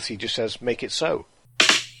new clothes, he just says, make it so?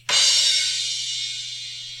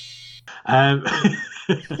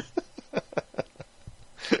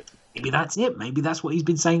 Maybe that's it. Maybe that's what he's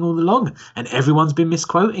been saying all along, and everyone's been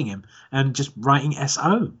misquoting him and just writing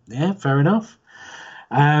SO. Yeah, fair enough.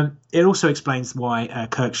 It also explains why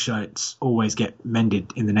Kirk's shirts always get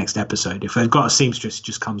mended in the next episode. If they've got a seamstress, it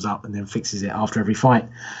just comes up and then fixes it after every fight.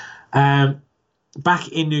 Back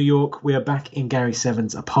in New York, we are back in Gary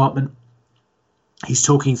Seven's apartment. He's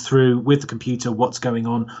talking through with the computer what's going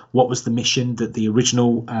on, what was the mission that the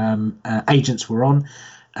original agents were on.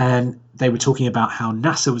 And they were talking about how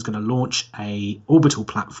NASA was going to launch a orbital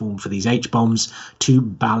platform for these H-bombs to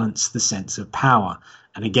balance the sense of power.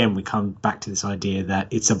 And again, we come back to this idea that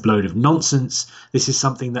it's a load of nonsense. This is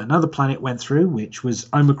something that another planet went through, which was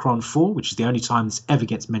Omicron 4, which is the only time this ever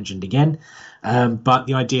gets mentioned again. But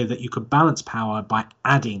the idea that you could balance power by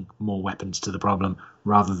adding more weapons to the problem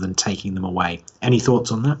rather than taking them away. Any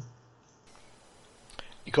thoughts on that?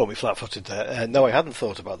 You caught me flat-footed there. No, I hadn't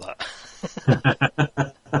thought about that.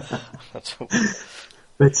 That's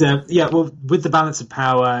But well, with the balance of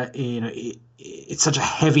power, he it's such a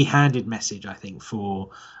heavy-handed message, I think, for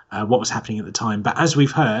what was happening at the time. But as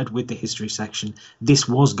we've heard with the history section, this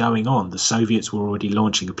was going on. The Soviets were already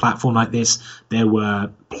launching a platform like this. There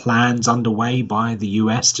were plans underway by the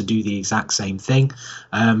US to do the exact same thing.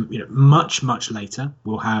 Much, much later,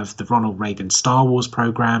 we'll have the Ronald Reagan Star Wars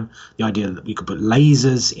program, the idea that we could put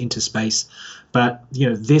lasers into space. But,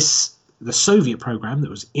 the Soviet program that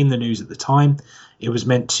was in the news at the time, it was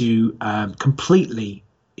meant to completely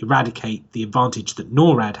eradicate the advantage that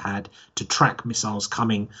NORAD had to track missiles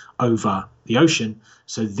coming over the ocean.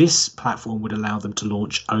 So this platform would allow them to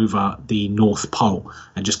launch over the North Pole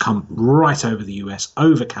and just come right over the US,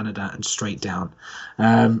 over Canada, and straight down.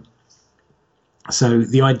 So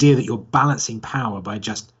the idea that you're balancing power by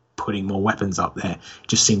just putting more weapons up there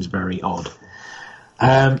just seems very odd.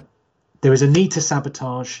 There is a need to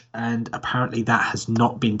sabotage, and apparently that has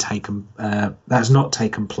not been taken. That has not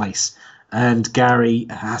taken place. And Gary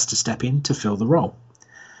has to step in to fill the role.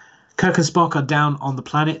 Kirk and Spock are down on the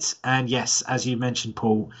planet, and yes, as you mentioned,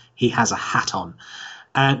 Paul, he has a hat on.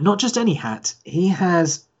 Not just any hat. He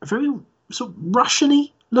has a very sort of Russian-y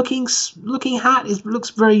looking hat. It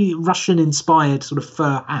looks very Russian-inspired sort of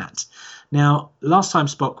fur hat. Now, last time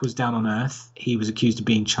Spock was down on Earth, he was accused of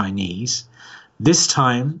being Chinese. This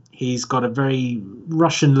time, he's got a very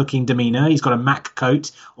Russian-looking demeanour. He's got a Mac coat,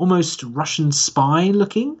 almost Russian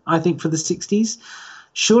spy-looking, I think, for the 60s.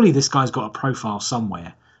 Surely this guy's got a profile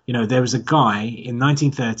somewhere. There was a guy in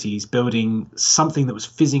 1930s building something that was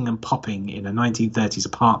fizzing and popping in a 1930s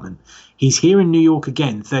apartment. He's here in New York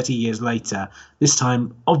again 30 years later, this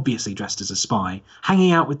time obviously dressed as a spy,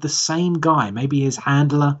 hanging out with the same guy, maybe his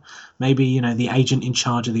handler, maybe, the agent in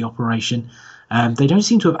charge of the operation. They don't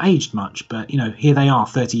seem to have aged much, but, here they are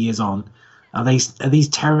 30 years on. Are these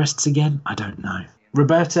terrorists again? I don't know.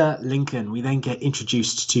 Roberta Lincoln, we then get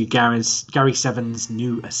introduced to Gary Seven's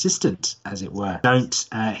new assistant, as it were. Don't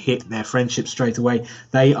hit their friendship straight away.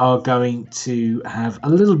 They are going to have a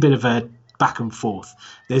little bit of a back and forth.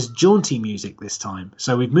 There's jaunty music this time,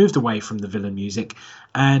 so we've moved away from the villain music,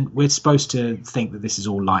 and we're supposed to think that this is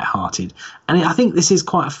all light-hearted. And I think this is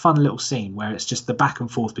quite a fun little scene where it's just the back and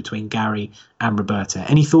forth between Gary and Roberta.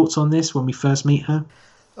 Any thoughts on this when we first meet her?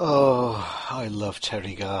 Oh, I love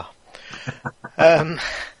Terry Garr. The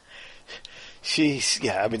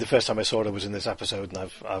first time I saw her was in this episode,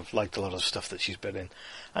 and I've liked a lot of stuff that she's been in,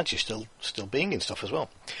 and she's still being in stuff as well.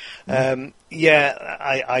 I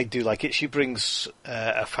do like it. She brings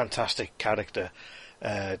a fantastic character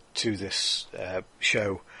to this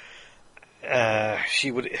show.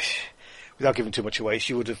 She would, without giving too much away,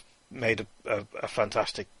 she would have made a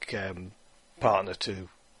fantastic partner to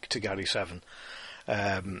Gary Seven.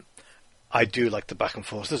 I do like the back and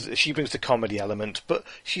forth. She brings the comedy element, but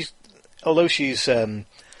although she's the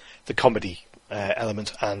comedy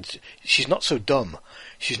element, and she's not so dumb.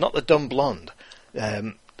 She's not the dumb blonde.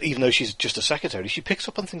 Even though she's just a secretary, she picks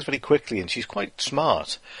up on things very quickly, and she's quite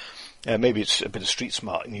smart. Maybe it's a bit of street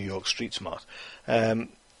smart, New York street smart. But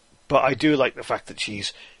I do like the fact that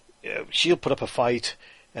she'll put up a fight.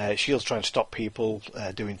 She'll try and stop people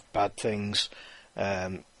doing bad things.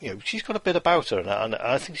 She's got a bit about her, and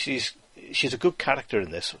I think she's a good character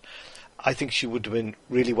in this. I think she would have been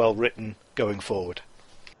really well written going forward.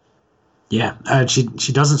 Yeah,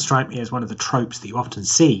 she doesn't strike me as one of the tropes that you often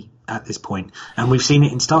see at this point, and we've seen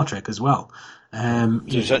it in Star Trek as well. There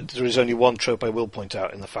is only one trope I will point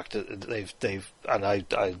out in the fact that they've and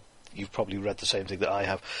you've probably read the same thing that I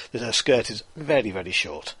have, that her skirt is very, very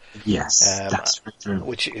short. Yes, that's true.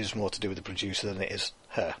 Which is more to do with the producer than it is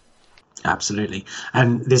her. Absolutely.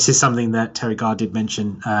 And this is something that Terry Garr did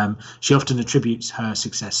mention. She often attributes her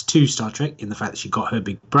success to Star Trek in the fact that she got her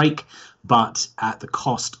big break, but at the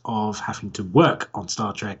cost of having to work on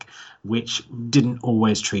Star Trek, which didn't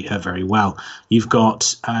always treat her very well. You've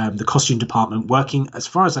got the costume department working, as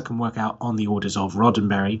far as I can work out, on the orders of Gene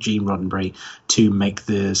Roddenberry, to make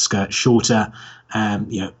the skirt shorter.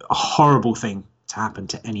 A horrible thing to happen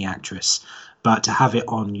to any actress. But to have it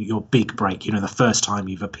on your big break, the first time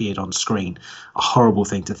you've appeared on screen, a horrible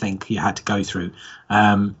thing to think you had to go through.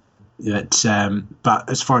 But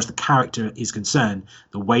as far as the character is concerned,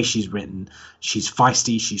 the way she's written, she's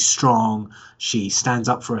feisty, she's strong, she stands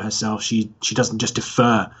up for herself. She doesn't just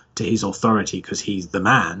defer to his authority because he's the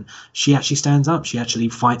man. She actually stands up. She actually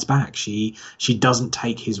fights back. She doesn't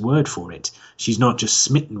take his word for it. She's not just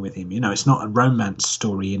smitten with him. It's not a romance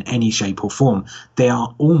story in any shape or form. They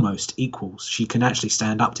are almost equals. She can actually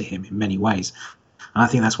stand up to him in many ways. And I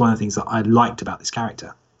think that's one of the things that I liked about this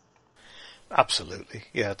character. Absolutely,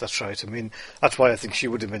 yeah, that's right. I mean, that's why I think she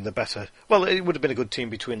would have been the better. Well, it would have been a good team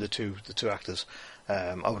between the two actors.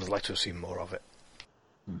 I would have liked to have seen more of it.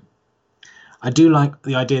 I do like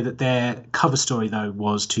the idea that their cover story, though,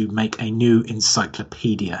 was to make a new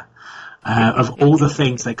encyclopedia of all the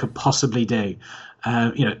things they could possibly do.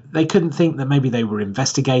 They couldn't think that maybe they were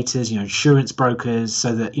investigators, insurance brokers,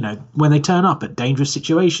 so that, when they turn up at dangerous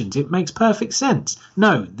situations, it makes perfect sense.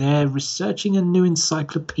 No, they're researching a new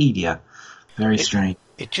encyclopedia. Very strange.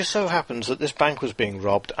 It just so happens that this bank was being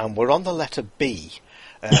robbed, and we're on the letter B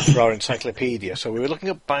for our encyclopedia. So we were looking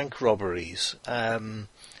at bank robberies. Yeah,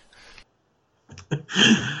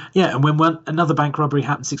 and when another bank robbery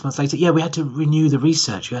happened 6 months later, we had to renew the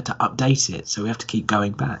research. We had to update it, so we have to keep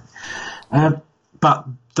going back. But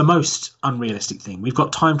the most unrealistic thing, we've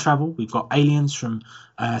got time travel, we've got aliens from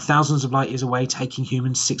thousands of light years away taking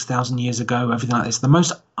humans 6,000 years ago, everything like this. The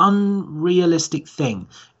most unrealistic thing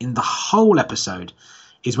in the whole episode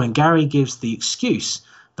is when Gary gives the excuse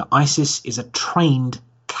that Isis is a trained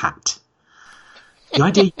cat. The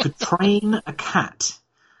idea you could train a cat.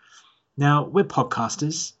 Now, we're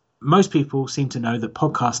podcasters. Most people seem to know that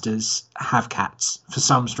podcasters have cats for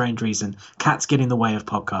some strange reason. Cats get in the way of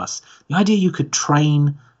podcasts. The idea you could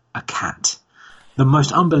train a cat. The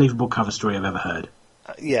most unbelievable cover story I've ever heard.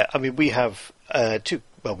 We have two.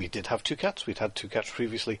 Well, we did have two cats. We'd had two cats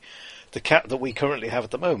previously. The cat that we currently have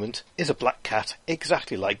at the moment is a black cat,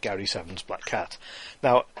 exactly like Gary Seven's black cat.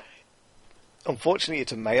 Now, unfortunately,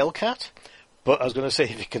 it's a male cat, but I was going to say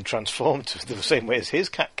if he can transform to the same way as his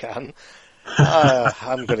cat can,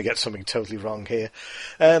 I'm going to get something totally wrong here.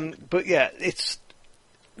 But yeah,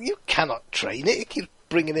 you cannot train it. It keeps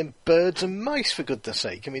bringing in birds and mice, for goodness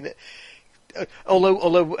sake. I mean,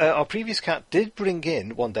 although our previous cat did bring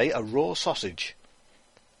in one day a raw sausage.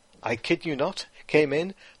 I kid you not. Came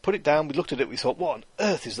in, put it down, we looked at it, we thought, what on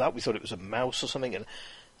earth is that? We thought it was a mouse or something. And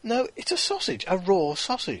no, it's a sausage, a raw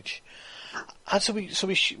sausage. And so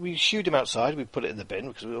we shooed him outside, we put it in the bin,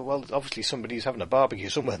 because, well, obviously somebody's having a barbecue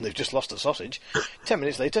somewhere and they've just lost a sausage. 10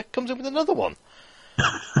 minutes later, comes in with another one.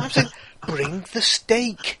 I'm saying, bring the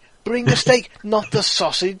steak. Bring the steak, not the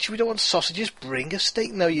sausage. We don't want sausages, bring a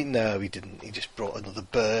steak. No, he didn't. He just brought another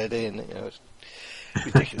bird in. It's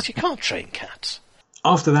ridiculous. You can't train cats.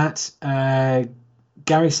 After that,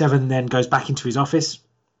 Gary Seven then goes back into his office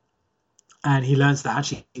and he learns that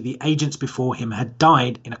actually the agents before him had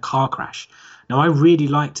died in a car crash. Now, I really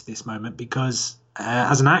liked this moment because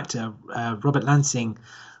as an actor, Robert Lansing,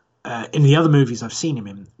 in the other movies I've seen him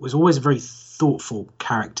in, was always a very thoughtful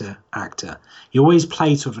character actor. He always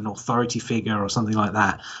played sort of an authority figure or something like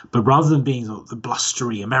that. But rather than being the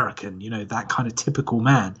blustery American, that kind of typical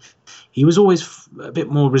man, he was always a bit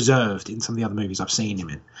more reserved in some of the other movies I've seen him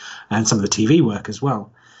in, and some of the TV work as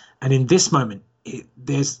well. And in this moment,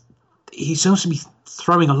 he seems to be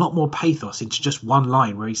throwing a lot more pathos into just one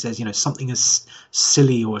line where he says, something as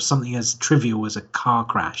silly or something as trivial as a car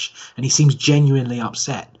crash, and he seems genuinely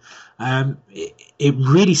upset. It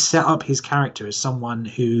really set up his character as someone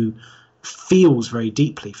who feels very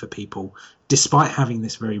deeply for people, despite having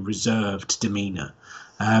this very reserved demeanour.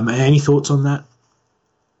 Any thoughts on that?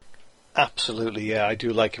 Absolutely, yeah. I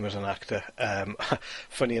do like him as an actor.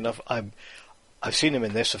 Funny enough, I've seen him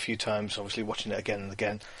in this a few times, obviously watching it again and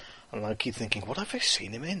again, and I keep thinking, what have I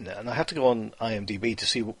seen him in? And I had to go on IMDb to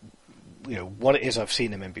see, what it is I've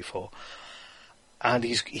seen him in before. And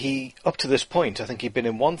he up to this point, I think he'd been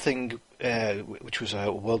in one thing, which was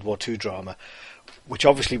a World War II drama, which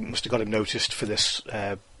obviously must have got him noticed for this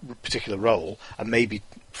particular role, and maybe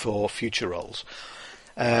for future roles.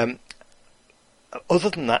 Other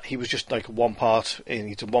than that, he was just like one part in.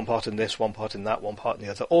 He did one part in this, one part in that, one part in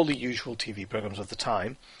the other. All the usual TV programs of the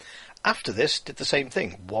time. After this, did the same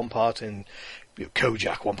thing. One part in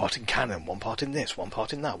Kojak, one part in Cannon, one part in this, one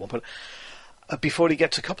part in that, one part. Before he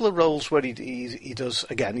gets a couple of roles where he does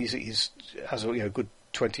again, he's has a good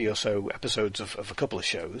 20 or so episodes of a couple of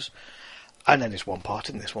shows, and then it's one part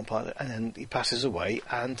in this, one part, and then he passes away.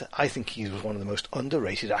 And I think he was one of the most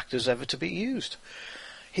underrated actors ever to be used.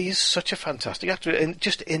 He's such a fantastic actor, and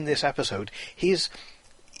just in this episode, he's.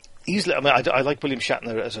 I like William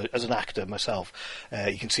Shatner as an actor myself.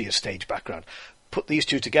 You can see his stage background. Put these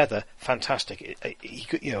two together, fantastic.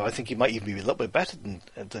 I think he might even be a little bit better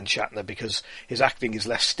than Shatner because his acting is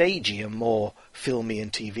less stagey and more filmy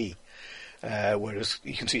and TV. Whereas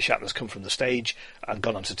you can see Shatner's come from the stage and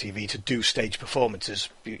gone onto TV to do stage performances,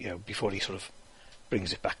 before he sort of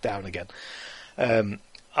brings it back down again.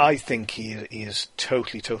 I think he is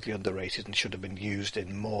totally, totally underrated and should have been used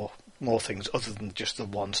in more things other than just the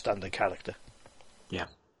one standard character. Yeah.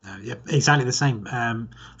 Yeah, exactly the same.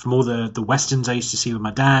 From all the westerns I used to see with my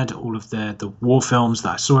dad, all of the war films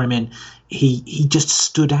that I saw him in, he just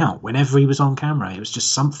stood out whenever he was on camera. It was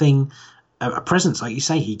just something a presence, like you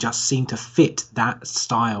say. He just seemed to fit that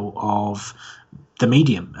style of the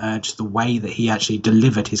medium, just the way that he actually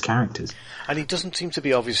delivered his characters. And he doesn't seem to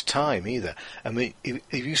be of his time either. I mean,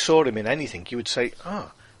 if you saw him in anything, you would say,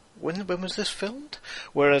 when was this filmed?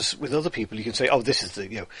 Whereas with other people, you can say, this is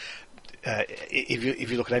the,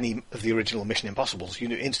 if you look at any of the original Mission Impossibles,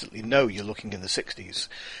 you instantly know you're looking in the 60s.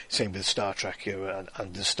 Same with Star Trek,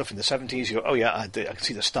 and the stuff in the 70s. I can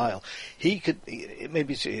see the style.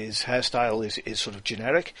 Maybe his hairstyle is sort of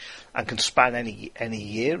generic and can span any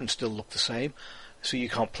year and still look the same. So you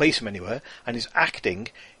can't place him anywhere. And his acting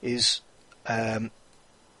is,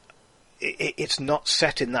 it's not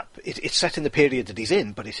set in that. It's set in the period that he's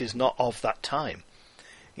in, but it is not of that time.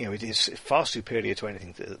 It is far superior to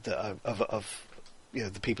anything of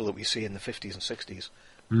the people that we see in the 50s and 60s.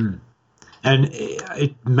 Mm.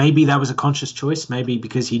 And maybe that was a conscious choice, maybe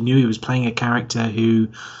because he knew he was playing a character who,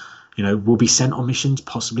 will be sent on missions,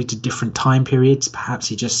 possibly to different time periods. Perhaps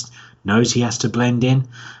he just knows he has to blend in.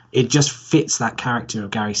 It just fits that character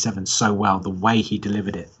of Gary Seven so well, the way he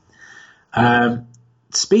delivered it.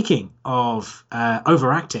 Speaking of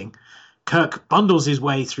overacting, Kirk bundles his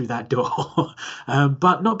way through that door,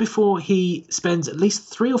 but not before he spends at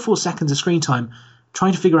least 3 or 4 seconds of screen time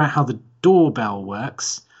trying to figure out how the doorbell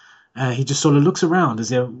works. He just sort of looks around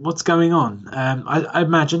as if, what's going on? I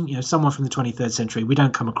imagine, someone from the 23rd century, we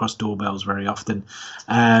don't come across doorbells very often,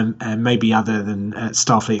 and maybe other than at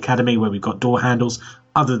Starfleet Academy where we've got door handles.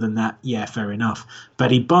 Other than that, yeah, fair enough.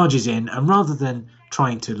 But he barges in, and rather than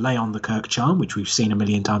trying to lay on the Kirk charm, which we've seen a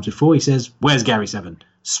million times before, he says, "Where's Gary Seven?"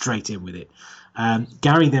 Straight in with it.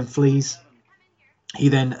 Gary then flees. He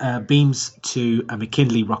then beams to a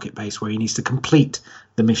McKinley rocket base where he needs to complete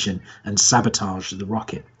the mission and sabotage the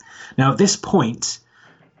rocket. Now, at this point,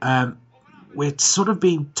 we're sort of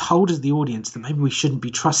being told as the audience that maybe we shouldn't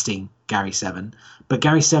be trusting Gary Seven. But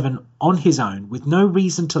Gary Seven, on his own, with no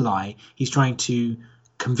reason to lie, he's trying to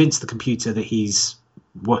convince the computer that he's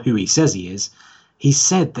who he says he is. He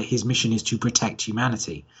said that his mission is to protect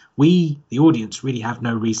humanity. We, the audience, really have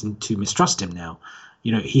no reason to mistrust him now.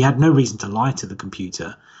 He had no reason to lie to the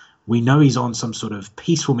computer. We know he's on some sort of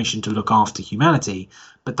peaceful mission to look after humanity,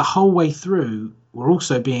 but the whole way through, we're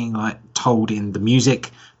also being told in the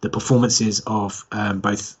music, the performances of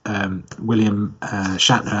both William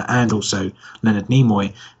Shatner and also Leonard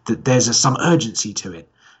Nimoy, that there's some urgency to it.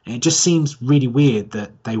 And it just seems really weird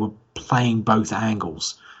that they were playing both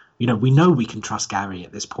angles. We know we can trust Gary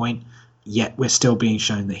at this point, yet we're still being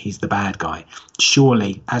shown that he's the bad guy.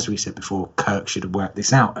 Surely, as we said before, Kirk should have worked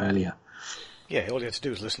this out earlier. Yeah, all you have to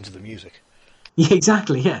do is listen to the music. Yeah,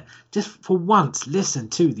 exactly, yeah. Just for once, listen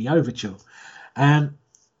to the overture.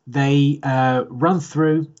 They run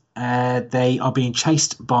through. They are being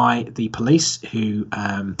chased by the police, who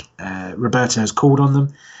Roberta has called on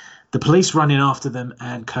them. The police run in after them,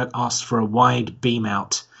 and Kirk asks for a wide beam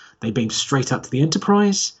out. They beam straight up to the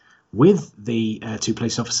Enterprise with the 2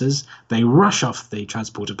 police officers. They rush off the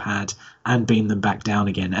transporter pad and beam them back down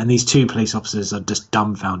again. And these 2 police officers are just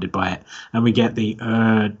dumbfounded by it. And we get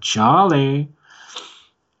the, Charlie.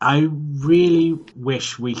 I really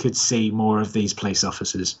wish we could see more of these police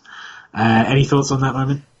officers. Any thoughts on that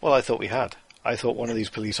moment? Well, I thought we had. I thought one of these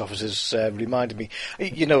police officers reminded me...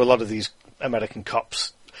 a lot of these American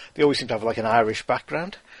cops, they always seem to have an Irish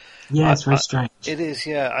background. Yeah, it's very strange. It is,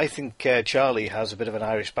 yeah. I think Charlie has a bit of an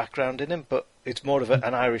Irish background in him, but it's more of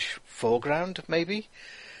an Irish foreground, maybe?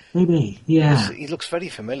 Maybe, yeah. He looks very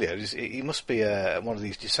familiar. He must be one of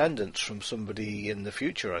these descendants from somebody in the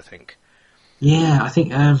future, I think. Yeah, I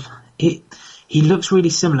think he looks really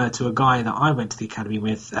similar to a guy that I went to the academy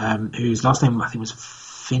with, whose last name I think was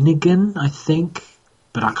Finnegan, I think.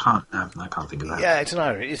 But I can't think of that. Yeah, it's an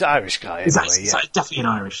Irish guy. It's anyway, definitely an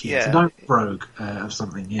Irish. Yeah, it's an Irish rogue of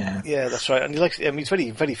something. Yeah. Yeah, that's right. And he's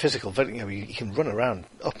very, very physical. He can run around,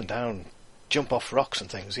 up and down, jump off rocks and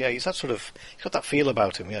things. Yeah, he's got that feel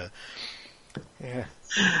about him. Yeah.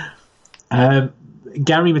 Yeah.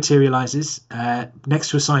 Gary materializes next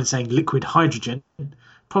to a sign saying liquid hydrogen.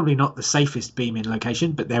 Probably not the safest beam-in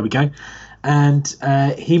location, but there we go. And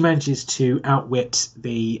he manages to outwit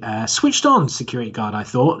the switched-on security guard, I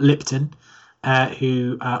thought, Lipton,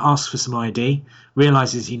 who asks for some ID,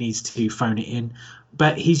 realizes he needs to phone it in,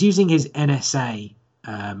 but he's using his NSA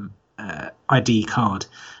ID card.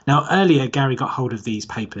 Now, earlier, Gary got hold of these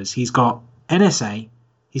papers. He's got NSA,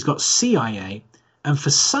 he's got CIA, and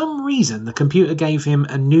for some reason, the computer gave him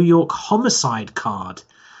a New York homicide card.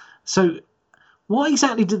 So what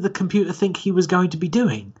exactly did the computer think he was going to be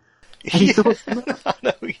doing? I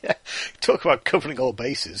know, yeah. Talk about covering all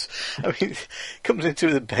bases. I mean, comes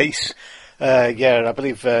into the base, Yeah, I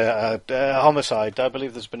believe homicide. I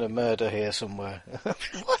believe there's been a murder here somewhere.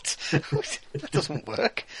 What? That doesn't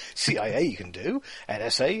work. CIA you can do.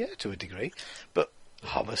 NSA, yeah, to a degree. But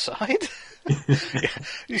homicide? Yeah.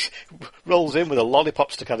 He rolls in with a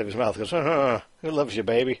lollipop stuck out of his mouth. Goes, who loves you,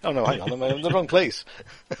 baby? Oh no, hang on, I'm in the wrong place.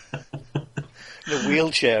 In a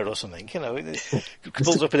wheelchair or something, you know.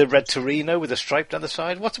 Pulls up in a red Torino with a stripe down the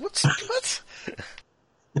side. What?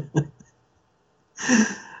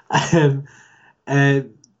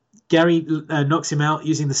 Gary knocks him out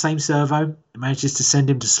using the same servo. Manages to send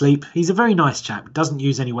him to sleep. He's a very nice chap. Doesn't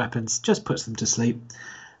use any weapons. Just puts them to sleep.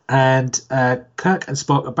 And Kirk and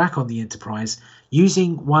Spock are back on the Enterprise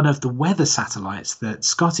using one of the weather satellites that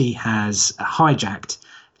Scotty has hijacked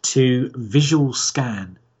to visual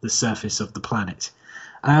scan the surface of the planet.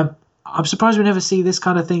 I'm surprised we never see this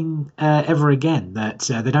kind of thing ever again, that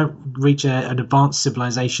they don't reach an advanced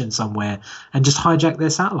civilization somewhere and just hijack their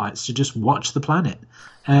satellites to just watch the planet.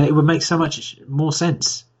 It would make so much more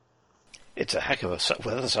sense. It's a heck of a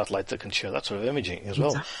weather satellite that can show that sort of imaging as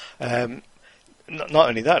well. Exactly. Not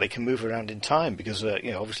only that, it can move around in time because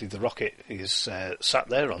obviously the rocket is sat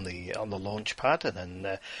there on the launch pad, and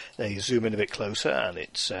then they zoom in a bit closer, and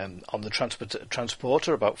it's on the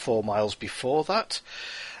transporter about 4 miles before that,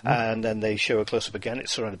 and then they show a close up again.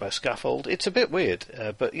 It's surrounded by a scaffold. It's a bit weird,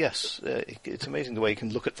 but yes, it's amazing the way you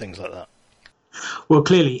can look at things like that. Well,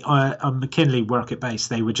 clearly, on McKinley rocket base,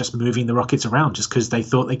 they were just moving the rockets around just because they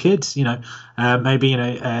thought they could. Maybe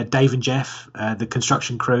Dave and Jeff, the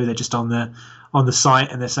construction crew, they're just on the site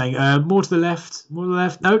and they're saying more to the left. No,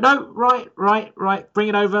 right. Bring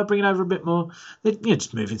it over a bit more. They're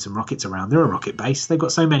just moving some rockets around. They're a rocket base. They've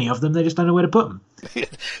got so many of them, they just don't know where to put them.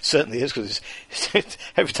 It certainly is, because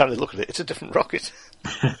every time they look at it, it's a different rocket.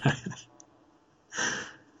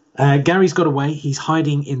 Gary's got away. He's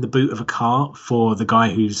hiding in the boot of a car for the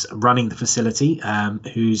guy who's running the facility,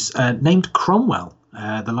 who's named Cromwell,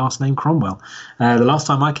 the last name Cromwell. The last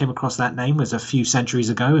time I came across that name was a few centuries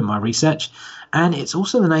ago in my research, and it's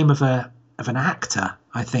also the name of an actor,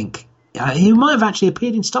 I think. He might have actually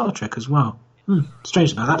appeared in Star Trek as well.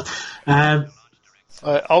 Strange about that.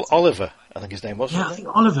 Oliver, I think his name was. Yeah, I think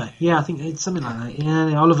Oliver. Yeah, I think it's something like that.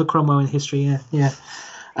 Yeah, Oliver Cromwell in history. Yeah.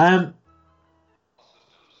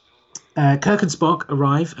 Kirk and Spock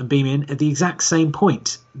arrive and beam in at the exact same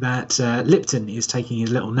point that Lipton is taking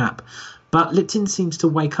his little nap. But Lipton seems to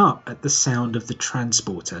wake up at the sound of the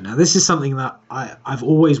transporter. Now, this is something that I've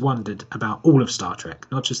always wondered about all of Star Trek,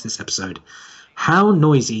 not just this episode. How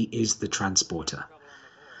noisy is the transporter?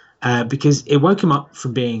 Because it woke him up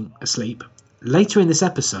from being asleep. Later in this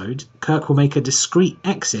episode, Kirk will make a discreet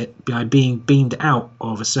exit by being beamed out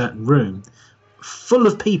of a certain room full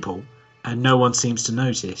of people, and no one seems to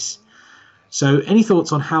notice. So, any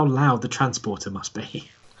thoughts on how loud the transporter must be?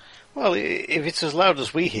 Well, if it's as loud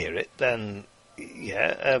as we hear it, then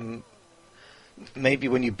yeah, maybe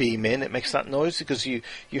when you beam in, it makes that noise, because you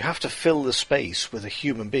have to fill the space with a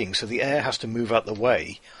human being, so the air has to move out the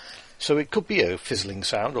way. So it could be a fizzling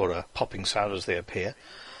sound or a popping sound as they appear.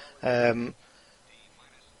 But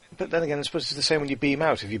then again, I suppose it's the same when you beam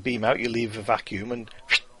out. If you beam out, you leave a vacuum, and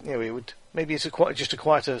it would maybe it's just a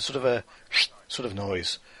quieter sort of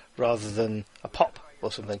noise, rather than a pop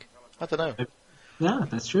or something. I don't know. Yeah,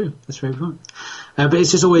 that's true. That's very good. But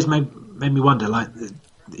it's just always made me wonder, like,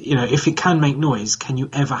 if it can make noise, can you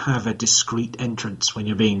ever have a discreet entrance when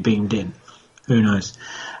you're being beamed in? Who knows?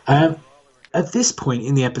 At this point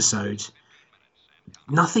in the episode,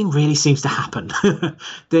 nothing really seems to happen.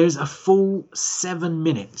 There's a full 7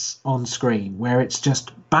 minutes on screen where it's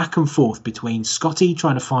just back and forth between Scotty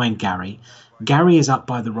trying to find Gary. Gary is up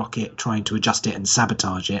by the rocket trying to adjust it and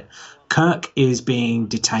sabotage it. Kirk is being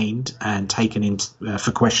detained and taken in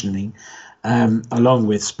for questioning, along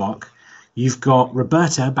with Spock. You've got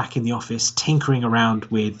Roberta back in the office tinkering around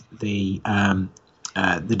with the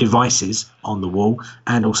devices on the wall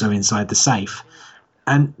and also inside the safe.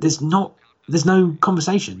 And there's no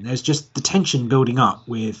conversation. There's just the tension building up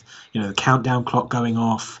with, the countdown clock going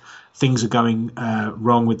off. Things are going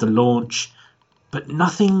wrong with the launch, but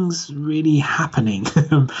nothing's really happening.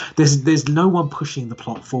 There's no one pushing the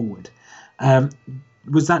plot forward.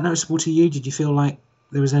 Was that noticeable to you? Did you feel like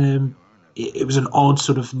there was it was an odd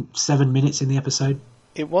sort of 7 minutes in the episode?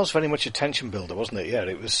 It was very much a tension builder, wasn't it? Yeah,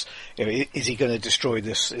 it was. Is he going to destroy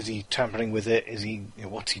this? Is he tampering with it? Is he?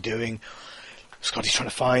 What's he doing? Scotty's trying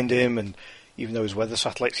to find him, and even though his weather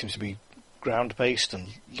satellite seems to be ground-based and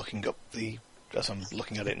looking up as I'm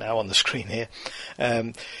looking at it now on the screen here,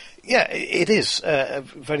 it is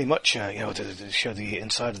very much to show the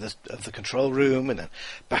inside of the control room, and then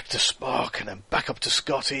back to Spock, and then back up to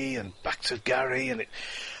Scotty, and back to Gary,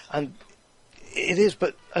 and It is,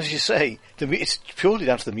 but as you say, it's purely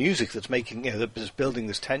down to the music that's making, that's building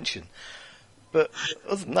this tension. But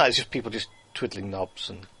other than that, it's just people just twiddling knobs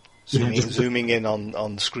and zooming in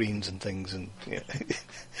on screens and things, and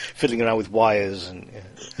fiddling around with wires and.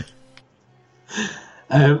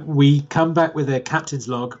 We come back with a captain's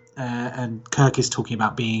log, and Kirk is talking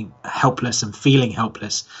about being helpless and feeling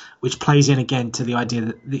helpless, which plays in again to the idea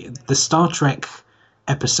that the Star Trek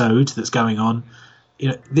episode that's going on,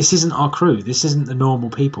 this isn't our crew. This isn't the normal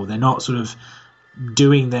people. They're not sort of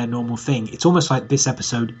doing their normal thing. It's almost like this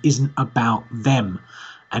episode isn't about them.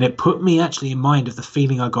 And it put me actually in mind of the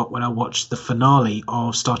feeling I got when I watched the finale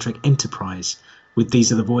of Star Trek Enterprise with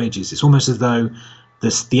These Are the Voyages. It's almost as though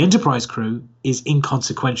the Enterprise crew is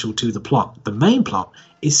inconsequential to the plot. The main plot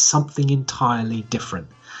is something entirely different.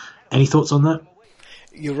 Any thoughts on that?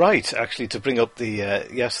 You're right, actually, to bring up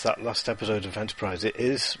that last episode of Enterprise. It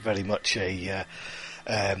is very much a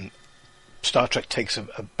Star Trek takes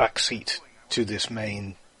a back seat to this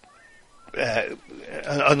main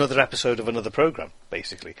another episode of another program,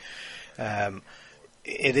 basically.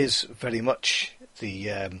 It is very much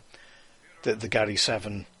the Gary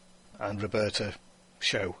Seven and Roberta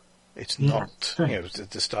show. It's not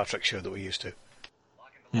the Star Trek show that we're used to.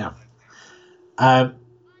 Yeah.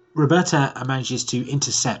 Roberta manages to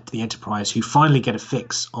intercept the Enterprise, who finally get a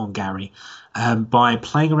fix on Gary by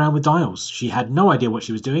playing around with dials. She had no idea what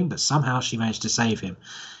she was doing, but somehow she managed to save him.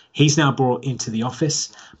 He's now brought into the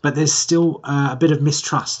office, but there's still a bit of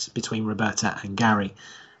mistrust between Roberta and Gary.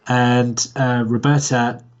 And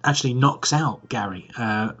Roberta actually knocks out Gary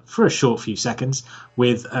for a short few seconds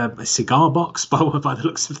with a cigar box, by the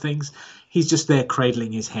looks of things. He's just there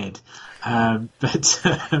cradling his head. But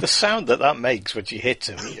the sound that makes when she hits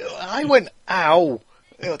him, I went, ow!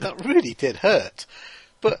 That really did hurt.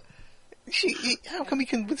 But how come he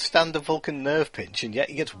can withstand a Vulcan nerve pinch and yet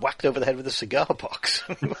he gets whacked over the head with a cigar box?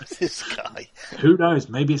 What's this guy? Who knows?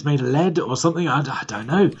 Maybe it's made of lead or something. I don't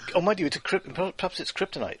know. Or mind you, perhaps it's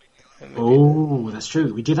kryptonite. Oh, that's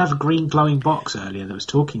true. We did have a green glowing box earlier that was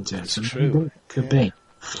talking to us. That's true. Could be.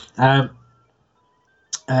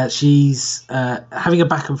 She's having a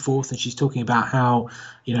back and forth, and she's talking about how,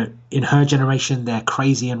 in her generation they're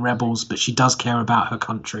crazy and rebels, but she does care about her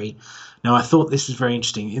country. Now, I thought this was very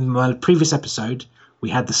interesting. In my previous episode,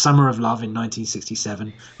 we had the Summer of Love in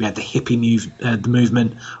 1967. We had the hippie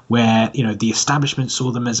movement where, the establishment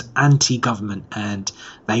saw them as anti-government and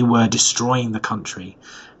they were destroying the country.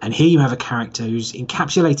 And here you have a character who's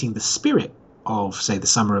encapsulating the spirit of, say, the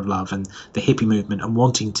Summer of Love and the hippie movement and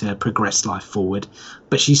wanting to progress life forward.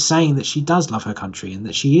 But she's saying that she does love her country and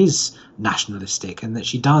that she is nationalistic and that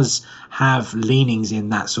she does have leanings in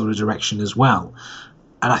that sort of direction as well.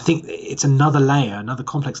 And I think it's another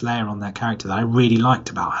complex layer on that character that I really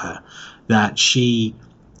liked about her, that she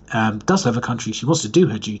does love her country, she wants to do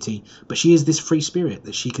her duty, but she is this free spirit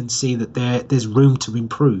that she can see that there's room to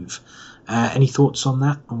improve. Any thoughts on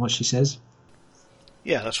that, on what she says?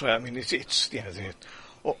 Yeah, that's right. I mean, it's the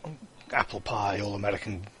apple pie, all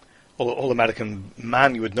American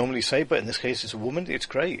man, you would normally say, but in this case, it's a woman. It's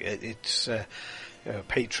great. It's a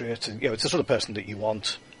patriot, and it's the sort of person that you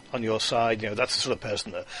want on your side. That's the sort of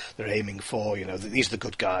person that they're aiming for. These are the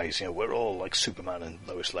good guys. We're all like Superman and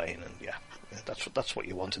Lois Lane, and that's what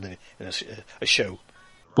you want in a show.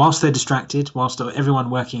 Whilst they're distracted, whilst everyone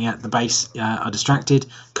working at the base are distracted,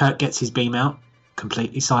 Kirk gets his beam out,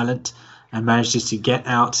 completely silent, and manages to get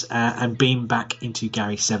out and beam back into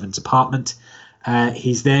Gary Seven's apartment.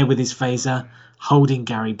 He's there with his phaser, holding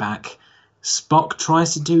Gary back. Spock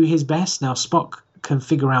tries to do his best. Now, Spock can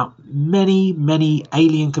figure out many, many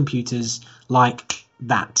alien computers like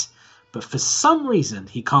that. But for some reason,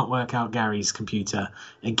 he can't work out Gary's computer.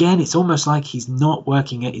 Again, it's almost like he's not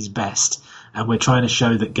working at his best, and we're trying to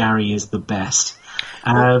show that Gary is the best.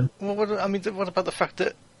 What about the fact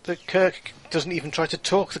that Kirk doesn't even try to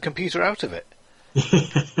talk the computer out of it?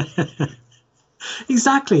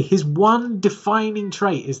 Exactly. His one defining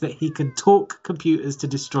trait is that he can talk computers to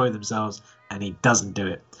destroy themselves, and he doesn't do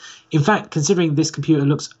it. In fact, considering this computer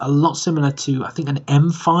looks a lot similar to, I think, an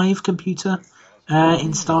M5 computer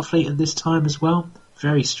in Starfleet at this time as well.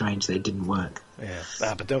 Very strange that it didn't work.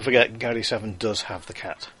 Yeah, but don't forget, Gary Seven does have the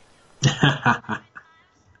cat.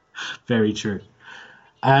 Very true.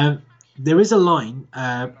 There is a line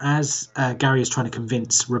as Gary is trying to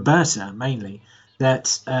convince Roberta, mainly,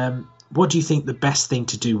 that what do you think the best thing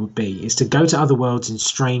to do would be? Is to go to other worlds in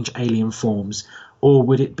strange alien forms, or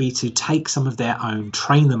would it be to take some of their own,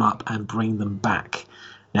 train them up, and bring them back?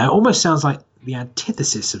 Now, it almost sounds like the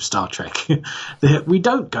antithesis of Star Trek. That we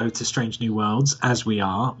don't go to strange new worlds as we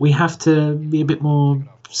are. We have to be a bit more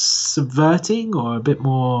subverting or a bit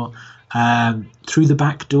more through the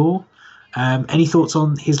back door. Any thoughts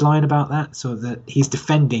on his line about that? So that he's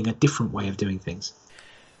defending a different way of doing things.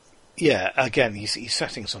 Yeah, again, he's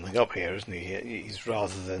setting something up here, isn't he? He's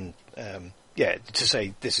rather than to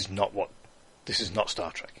say this is not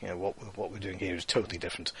Star Trek. You know, what we're doing here is totally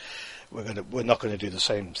different. We're not going to do the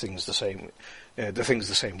same things the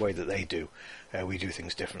same way that they do. We do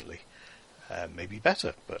things differently, maybe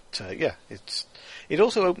better, but it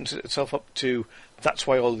also opens itself up to that's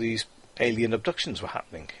why all these alien abductions were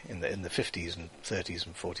happening in the 50s and 30s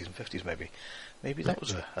and 40s and 50s. Maybe that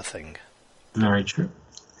was a thing. Very true.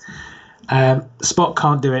 Spock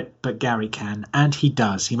can't do it, but Gary can, and he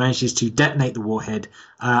does. He manages to detonate the warhead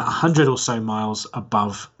 100 or so miles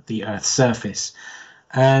above the Earth's surface.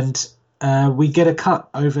 And we get a cut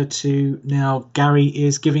over to now Gary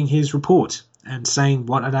is giving his report and saying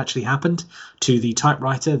what had actually happened to the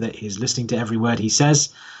typewriter that is listening to every word he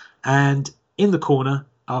says. And in the corner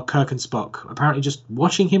are Kirk and Spock, apparently just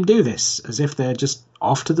watching him do this, as if they're just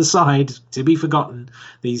off to the side to be forgotten.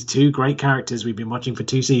 These two great characters we've been watching for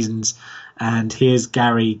 2 seasons, and here's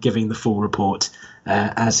Gary giving the full report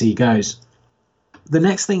as he goes. The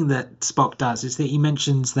next thing that Spock does is that he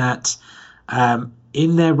mentions that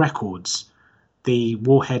in their records, the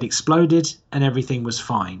warhead exploded and everything was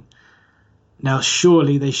fine. Now,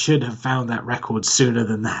 surely they should have found that record sooner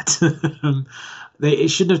than that. It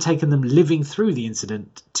shouldn't have taken them living through the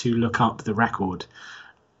incident to look up the record.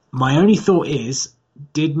 My only thought is,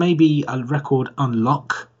 did maybe a record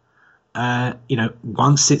unlock,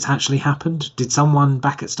 once it's actually happened? Did someone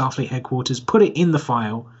back at Starfleet headquarters put it in the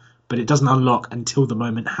file, but it doesn't unlock until the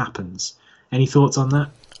moment happens? Any thoughts on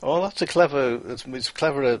that? Oh, that's it's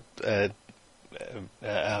cleverer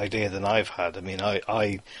idea than I've had. I mean,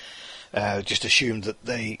 I just assumed that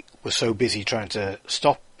they were so busy trying to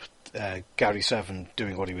stop Gary Seven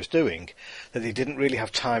doing what he was doing that they didn't really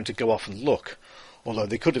have time to go off and look. Although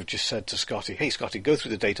they could have just said to Scotty, "Hey Scotty, go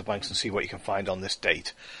through the data banks and see what you can find on this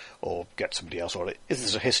date," or get somebody else. Or if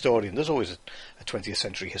there's a historian, there's always a 20th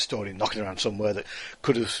century historian knocking around somewhere that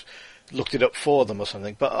could have looked it up for them or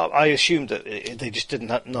something. But I assumed that they just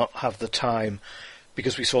didn't not have the time,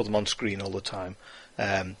 because we saw them on screen all the time,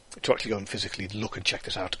 to actually go and physically look and check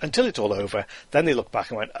this out until it's all over. Then they look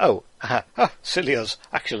back and went, "Oh, silly us!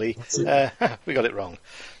 Actually, we got it wrong."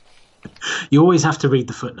 You always have to read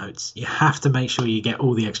the footnotes. You have to make sure you get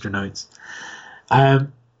all the extra notes.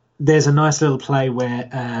 There's a nice little play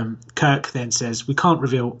where Kirk then says, "We can't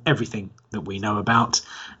reveal everything that we know about,"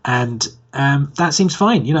 and that seems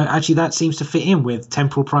fine. Actually, that seems to fit in with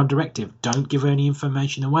Temporal Prime Directive. Don't give any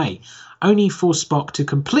information away. Only for Spock to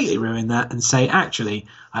completely ruin that and say, "Actually,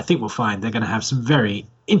 I think we'll find they're going to have some very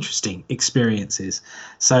interesting experiences."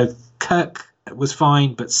 So Kirk was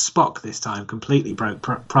fine, but Spock this time completely broke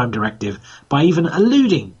Prime Directive by even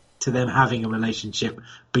alluding to them having a relationship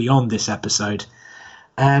beyond this episode.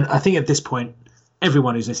 And I think at this point,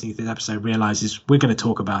 everyone who's listening to this episode realizes we're going to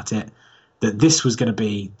talk about it, that this was going to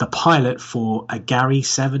be the pilot for a Gary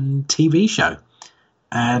Seven TV show.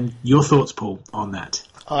 And your thoughts, Paul, on that?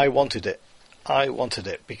 I wanted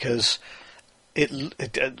it because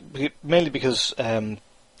mainly because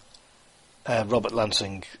Robert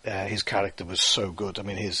Lansing, his character was so good. I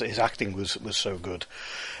mean, his acting was so good.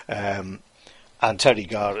 And Terry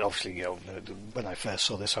Garr, obviously, when I first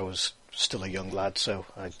saw this, I was still a young lad, so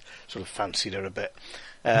I sort of fancied her a bit.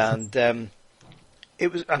 And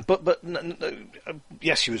it was, but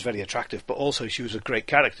yes, she was very attractive, but also she was a great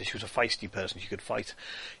character. She was a feisty person. She could fight.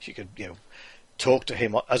 She could, talk to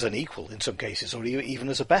him as an equal in some cases, or even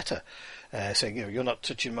as a better, saying, "You're not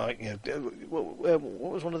touching my." What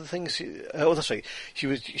was one of the things? That's right. She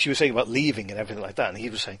was saying about leaving and everything like that, and he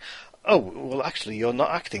was saying, "Oh, well, actually, you're not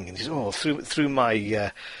acting." And he said, "Oh, through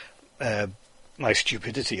my my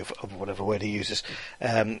stupidity of whatever word he uses,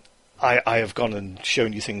 I have gone and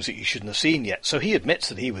shown you things that you shouldn't have seen yet." So he admits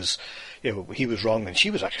that he was wrong, and she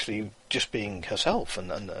was actually just being herself and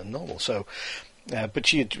normal. So. But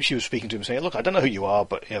she was speaking to him saying, "Look, I don't know who you are,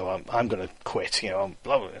 but I'm going to quit, and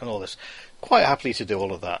all this." Quite happily to do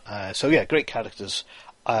all of that. So yeah, great characters.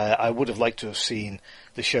 I would have liked to have seen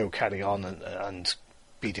the show carry on and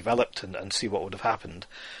be developed and see what would have happened.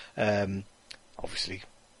 Obviously,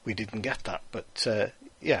 we didn't get that, but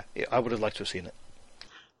I would have liked to have seen it.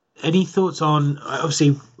 Any thoughts on?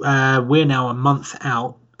 Obviously, we're now a month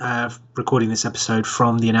out recording this episode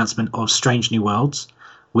from the announcement of Strange New Worlds,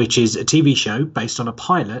 which is a TV show based on a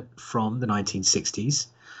pilot from the 1960s.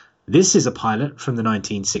 This is a pilot from the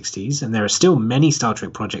 1960s, and there are still many Star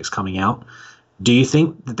Trek projects coming out. Do you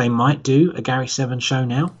think that they might do a Gary Seven show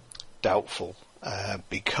now? Doubtful,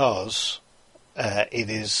 because it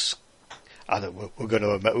is... and we're going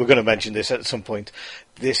to mention this at some point.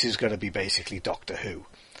 This is going to be basically Doctor Who.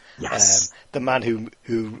 Yes. The man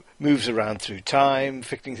who moves around through time,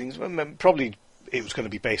 fixing things. Probably it was going to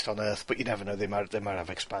be based on Earth, but you never know. They might have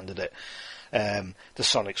expanded it. The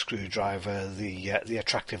sonic screwdriver, the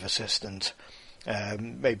attractive assistant.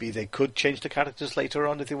 Maybe they could change the characters later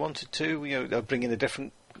on if they wanted to. They'll bring in a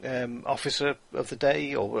different officer of the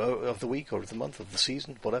day, or of the week, or of the month, of the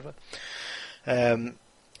season, whatever.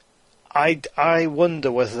 I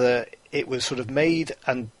wonder whether it was sort of made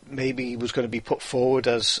and maybe was going to be put forward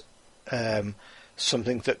as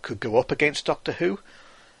something that could go up against Doctor Who,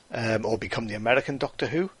 or become the American Doctor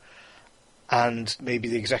Who. And maybe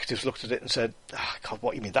the executives looked at it and said, "Oh, God,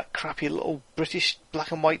 what you mean, that crappy little British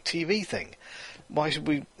black and white TV thing? Why should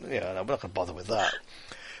we? We're not going to bother with that."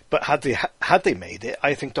 But had they made it,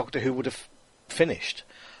 I think Doctor Who would have finished.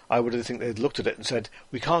 I would have think they'd looked at it and said,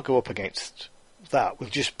 "We can't go up against that. We'll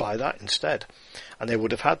just buy that instead," and they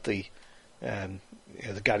would have had the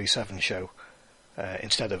Gary Seven show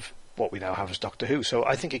instead of what we now have as Doctor Who. So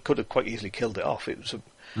I think it could have quite easily killed it off. It was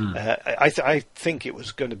I think it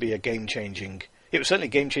was going to be a game-changing... It was certainly a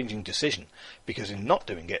game-changing decision, because in not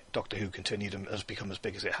doing it, Doctor Who continued and has become as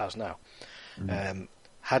big as it has now.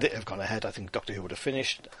 Had it have gone ahead, I think Doctor Who would have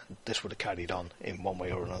finished, and this would have carried on in one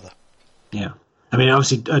way or another. Yeah. I mean,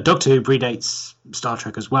 obviously, Doctor Who predates Star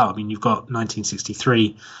Trek as well. I mean, you've got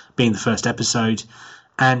 1963 being the first episode,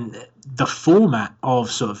 and the format of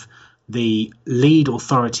sort of the lead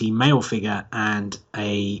authority male figure and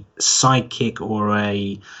a sidekick or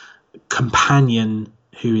a companion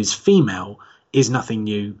who is female is nothing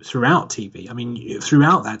new throughout TV. I mean,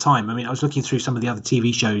 throughout that time, I was looking through some of the other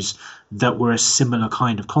TV shows that were a similar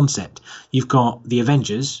kind of concept. You've got The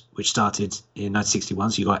Avengers, which started in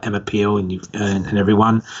 1961, so you've got Emma Peel and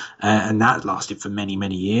everyone, and that lasted for many,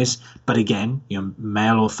 many years. But again,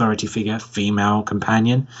 male authority figure, female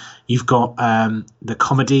companion. You've got the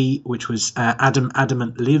comedy, which was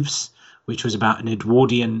Adamant Lives, which was about an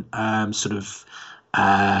Edwardian sort of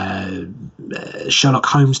Sherlock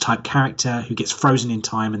Holmes type character who gets frozen in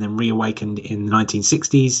time and then reawakened in the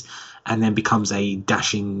 1960s and then becomes a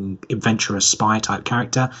dashing adventurous spy type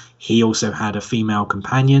character. He also had a female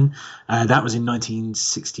companion. That was in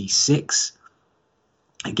 1966.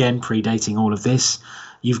 Again, predating all of this.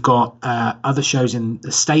 You've got other shows in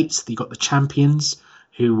the States. You've got The Champions,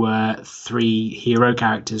 who were 3 hero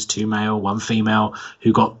characters, 2 male, 1 female,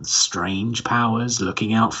 who got strange powers,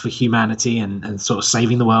 looking out for humanity and sort of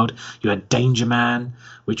saving the world. You had Danger Man,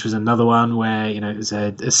 which was another one where, it was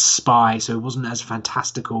a spy, so it wasn't as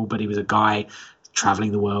fantastical, but he was a guy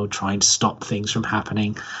traveling the world trying to stop things from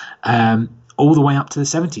happening, all the way up to the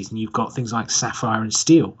 70s. And you've got things like Sapphire and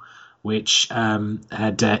Steel, which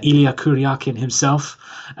had Ilya Kuryakin himself,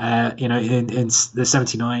 in the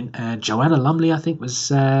 79. Joanna Lumley, I think, was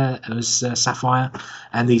Sapphire.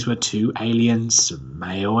 And these were 2 aliens, a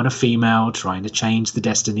male and a female, trying to change the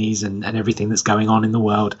destinies and everything that's going on in the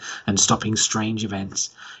world and stopping strange events.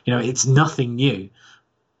 It's nothing new.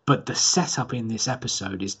 But the setup in this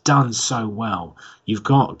episode is done so well. You've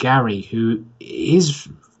got Gary, who is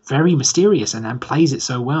very mysterious and plays it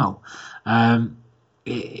so well.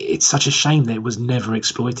 It's such a shame that it was never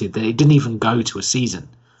exploited, that it didn't even go to a season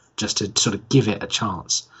just to sort of give it a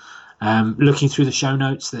chance. Looking through the show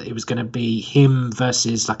notes, that it was going to be him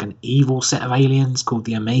versus like an evil set of aliens called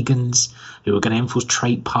the Omegans, who were going to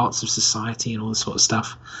infiltrate parts of society and all this sort of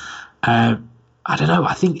stuff. I don't know.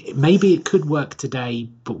 I think maybe it could work today,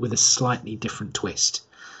 but with a slightly different twist.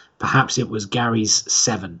 Perhaps it was Gary's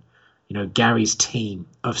 7, Gary's team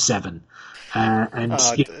of 7. Hasn't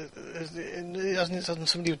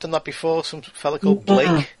somebody done that before? Some fella called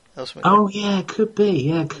Blake? Oh, yeah, could be.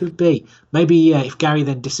 Yeah, could be. Maybe if Gary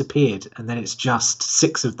then disappeared and then it's just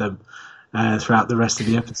 6 of them throughout the rest of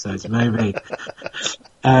the episodes, maybe.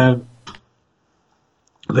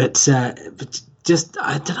 But just,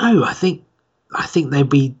 I don't know. I think they'd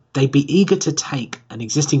be eager to take an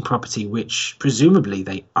existing property which presumably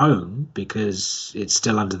they own because it's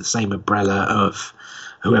still under the same umbrella of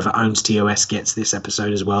whoever owns TOS gets this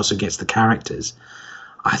episode as well, so gets the characters.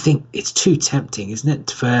 I think it's too tempting, isn't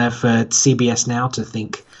it, for CBS now to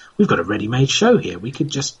think, we've got a ready-made show here. We could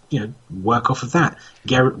just, work off of that.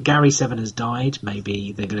 Gary 7 has died.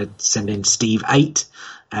 Maybe they're going to send in Steve 8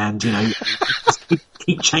 and,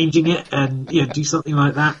 keep changing it and, do something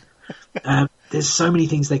like that. There's so many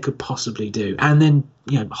things they could possibly do. And then,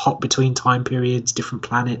 hop between time periods, different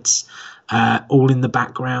planets, all in the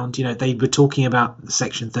background. They were talking about the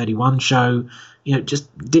Section 31 show.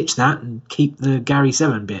 Just ditch that and keep the Gary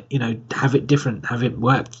 7 bit. Have it different, have it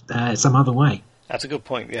work some other way. That's a good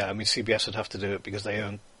point. Yeah, I mean, CBS would have to do it because they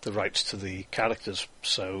own the rights to the characters.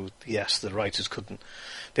 So yes, the writers couldn't.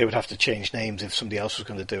 They would have to change names if somebody else was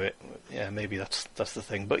going to do it. Yeah, maybe that's the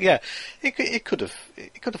thing. But yeah, it could have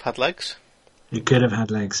had legs. It could have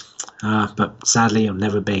had legs, but sadly, it'll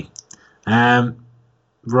never be.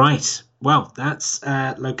 Right. Well, that's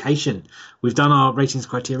location. We've done our ratings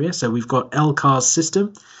criteria, so we've got LCAR's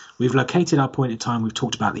system. We've located our point in time. We've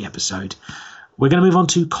talked about the episode. We're going to move on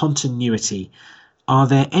to continuity. Are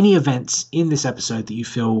there any events in this episode that you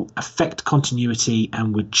feel affect continuity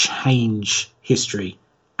and would change history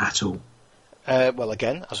at all? Well,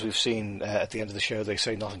 again, as we've seen at the end of the show, they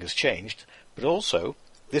say nothing has changed. But also,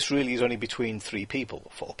 this really is only between 3 people,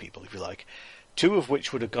 or 4 people, if you like, 2 of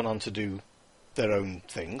which would have gone on to do their own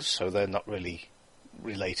things, so they're not really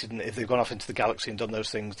related. And if they've gone off into the galaxy and done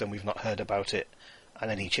those things, then we've not heard about it. And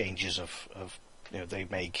any changes of they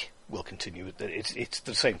make will continue. It's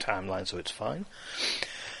the same timeline, so it's fine.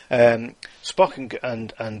 Spock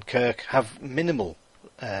and Kirk have minimal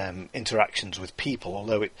interactions with people,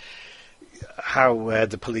 although how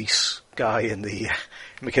the police guy in the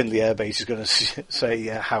McKinley Air Base is going to say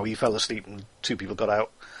how he fell asleep and 2 people got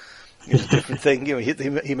out. It's a different thing.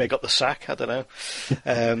 He may got the sack. I don't know.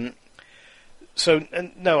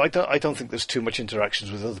 No, I don't think there's too much interactions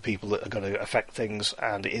with other people that are going to affect things,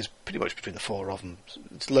 and it is pretty much between the 4 of them.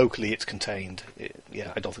 Locally, it's contained.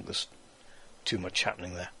 I don't think there's too much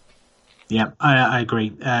happening there. Yeah, I agree.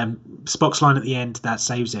 Spock's line at the end, that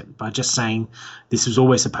saves it by just saying this was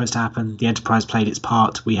always supposed to happen. The Enterprise played its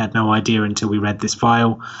part. We had no idea until we read this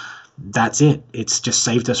file. That's it. It's just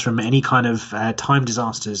saved us from any kind of time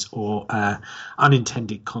disasters or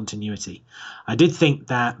unintended continuity. I did think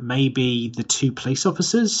that maybe the 2 police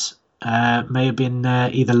officers may have been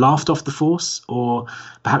either laughed off the force or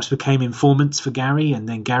perhaps became informants for Gary, and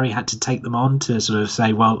then Gary had to take them on to sort of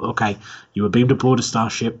say, well, okay, you were beamed aboard a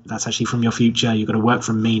starship. That's actually from your future. You've got to work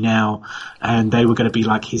from me now. And they were going to be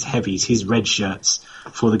like his heavies, his red shirts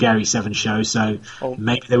for the Gary 7 show. So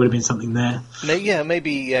maybe there would have been something there.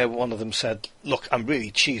 Maybe one of them said, look, I'm really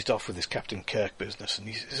cheesed off with this Captain Kirk business. And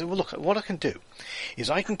he said, well, look, what I can do is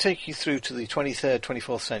I can take you through to the 23rd,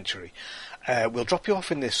 24th century. We'll drop you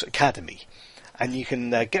off in this academy, and you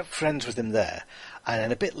can get friends with him there. And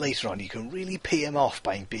then a bit later on, you can really pee him off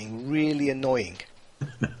by being really annoying.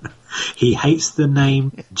 He hates the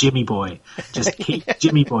name Jimmy Boy. Just keep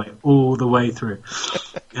Jimmy Boy all the way through.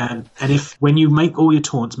 And if when you make all your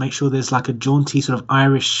taunts, make sure there's like a jaunty sort of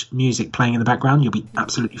Irish music playing in the background. You'll be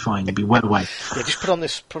absolutely fine. You'll be well away. Yeah,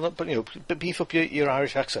 just beef up your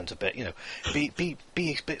Irish accent a bit. Be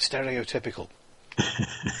a bit stereotypical.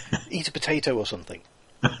 Eat a potato or something.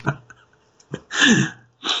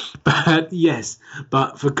 But yes,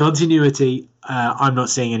 but for continuity, I'm not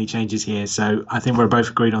seeing any changes here, so I think we're both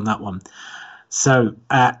agreed on that one. So,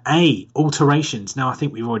 alterations. Now, I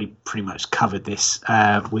think we've already pretty much covered this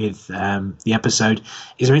with the episode.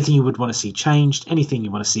 Is there anything you would want to see changed? Anything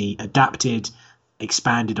you want to see adapted,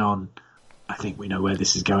 expanded on? I think we know where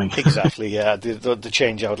this is going. Exactly, yeah. The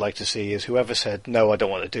change I would like to see is whoever said, no, I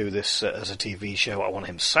don't want to do this as a TV show, I want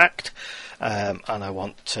him sacked, and I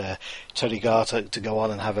want Tony Garter to go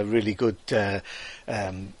on and have a really good career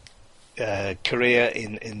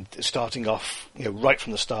in starting off, right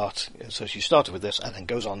from the start. So she started with this and then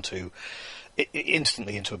goes on to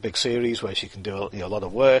instantly into a big series where she can do a lot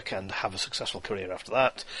of work and have a successful career after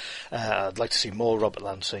that. I'd like to see more Robert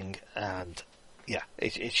Lansing, and yeah,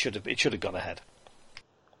 it should have gone ahead.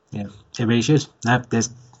 Yeah, it really should. There's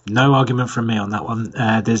no argument from me on that one.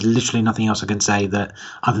 There's literally nothing else I can say that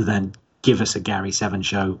other than give us a Gary 7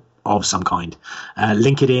 show of some kind.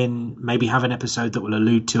 Link it in, maybe have an episode that will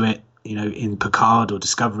allude to it, in Picard or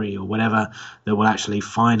Discovery or whatever, that will actually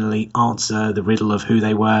finally answer the riddle of who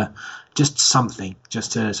they were. Just something,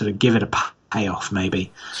 just to sort of give it a payoff,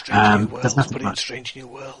 maybe. Strange New Worlds, put it in Strange New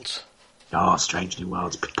Worlds. Oh, Strange New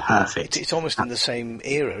Worlds, perfect. It's almost in the same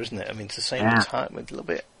era, isn't it? I mean, it's the same time, a little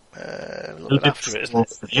bit after it,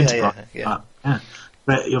 isn't it? Yeah.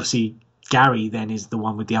 But obviously, Gary then is the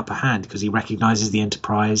one with the upper hand because he recognises the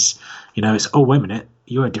Enterprise. It's, oh, wait a minute,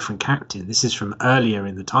 you're a different captain. This is from earlier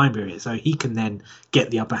in the time period. So he can then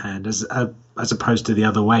get the upper hand as opposed to the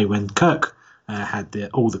other way when Kirk had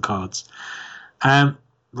all the cards.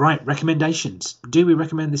 Right, recommendations. Do we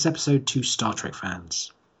recommend this episode to Star Trek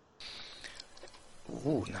fans?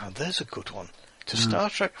 Oh, now there's a good one. To Star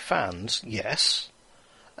Trek fans, yes.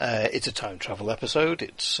 It's a time travel episode.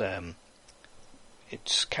 It's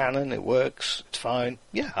canon. It works. It's fine.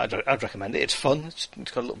 Yeah, I'd recommend it. It's fun. It's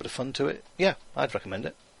got a little bit of fun to it. Yeah, I'd recommend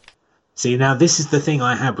it. See, now this is the thing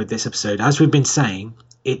I had with this episode. As we've been saying,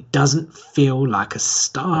 it doesn't feel like a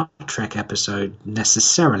Star Trek episode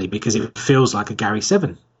necessarily, because it feels like a Gary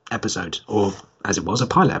Seven episode, or as it was, a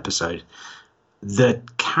pilot episode. The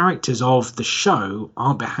characters of the show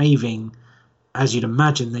aren't behaving as you'd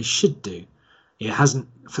imagine they should do. It hasn't,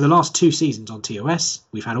 for the last 2 seasons on TOS,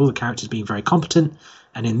 we've had all the characters being very competent,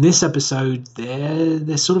 and in this episode,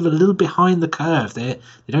 they're sort of a little behind the curve. They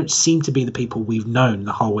don't seem to be the people we've known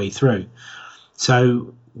the whole way through.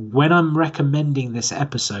 So when I'm recommending this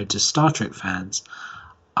episode to Star Trek fans,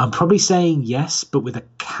 I'm probably saying yes, but with a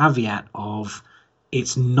caveat of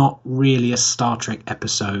it's not really a Star Trek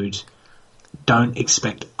episode. Don't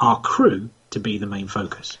expect our crew to be the main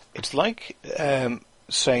focus. It's like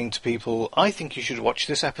saying to people, I think you should watch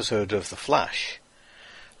this episode of The Flash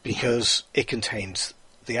because it contains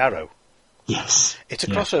the Arrow. Yes. It's a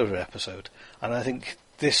crossover episode. And I think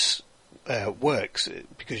this works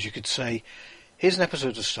because you could say, here's an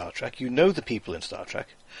episode of Star Trek. You know the people in Star Trek.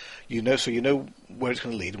 So you know where it's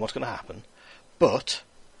going to lead and what's going to happen. But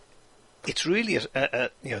it's really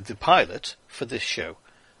the pilot for this show.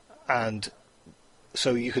 And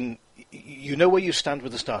so you know where you stand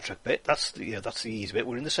with the Star Trek bit. That's the easy bit.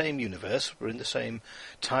 We're in the same universe. We're in the same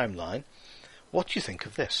timeline. What do you think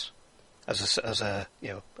of this as a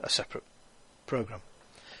separate program?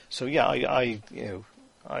 So yeah, I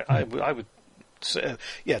would say,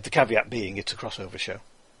 the caveat being it's a crossover show.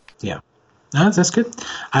 Yeah, no, that's good.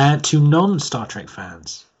 To non-Star Trek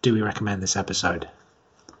fans, do we recommend this episode?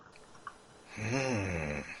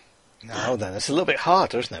 Now then, it's a little bit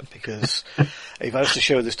harder, isn't it? Because if I was to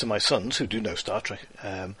show this to my sons, who do know Star Trek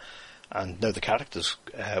and know the characters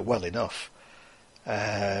well enough,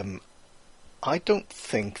 I don't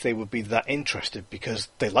think they would be that interested because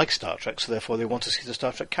they like Star Trek, so therefore they want to see the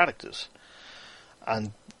Star Trek characters.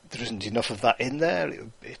 And there isn't enough of that in there.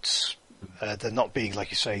 They're not being, like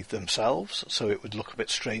you say, themselves, so it would look a bit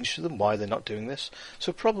strange to them why they're not doing this.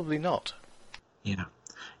 So probably not. Yeah.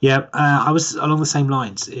 Yeah, I was along the same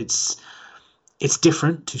lines. It's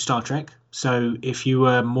different to Star Trek. So if you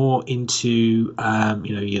were more into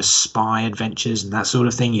your spy adventures and that sort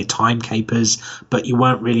of thing, your time capers, but you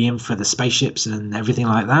weren't really in for the spaceships and everything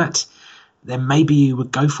like that, then maybe you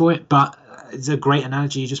would go for it. But it's a great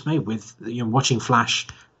analogy you just made with watching Flash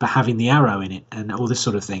but having the Arrow in it and all this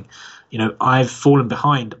sort of thing. I've fallen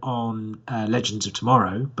behind on Legends of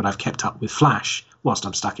Tomorrow, but I've kept up with Flash. Whilst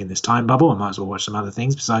I'm stuck in this time bubble, I might as well watch some other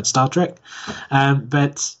things besides Star Trek.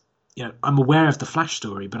 But I'm aware of the Flash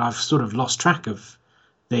story, but I've sort of lost track of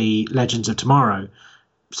the Legends of Tomorrow.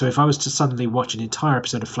 So if I was to suddenly watch an entire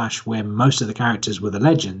episode of Flash where most of the characters were the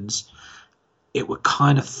Legends, it would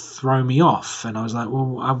kind of throw me off. And I was like,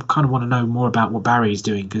 well, I kind of want to know more about what Barry's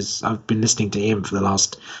doing because I've been listening to him for the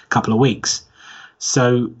last couple of weeks.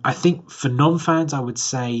 So I think for non-fans, I would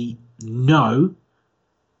say no,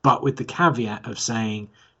 but with the caveat of saying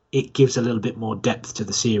it gives a little bit more depth to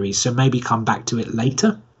the series. So maybe come back to it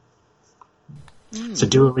later. So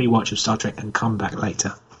do a rewatch of Star Trek and come back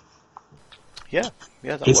later. Yeah,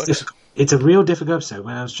 that works. It's a real difficult episode.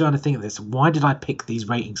 When I was trying to think of this, why did I pick these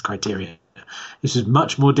ratings criteria? This is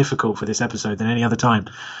much more difficult for this episode than any other time.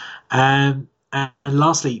 And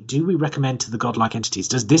lastly, do we recommend to the godlike entities?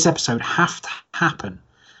 Does this episode have to happen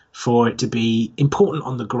for it to be important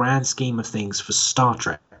on the grand scheme of things for Star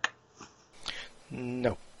Trek?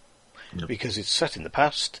 No. Because it's set in the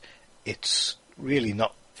past. It's really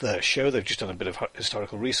not their show. They've just done a bit of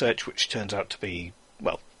historical research, which turns out to be,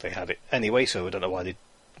 well, they had it anyway, so I don't know why they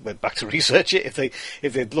went back to research it.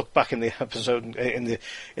 If they'd looked back in the episode in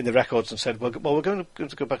the records and said, well, we're going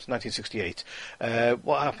to go back to 1968.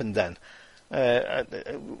 What happened then?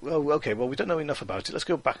 Okay, well, we don't know enough about it. Let's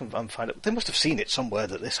go back and find out. They must have seen it somewhere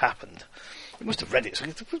that this happened. They must have read it. So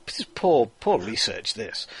this is poor research,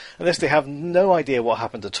 this. Unless they have no idea what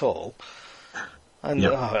happened at all. And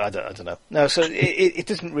I don't know. No, so it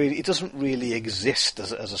doesn't really exist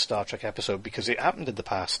as a Star Trek episode because it happened in the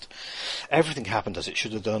past. Everything happened as it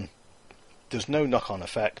should have done. There's no knock-on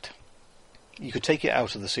effect. You could take it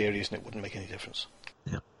out of the series and it wouldn't make any difference.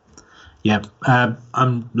 Yeah,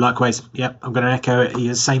 I'm likewise. Yeah, I'm going to echo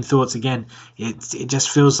your same thoughts again. It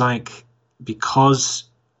just feels like because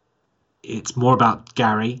it's more about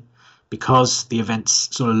Gary, because the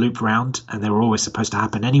events sort of loop around and they were always supposed to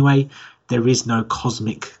happen anyway, there is no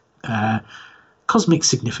cosmic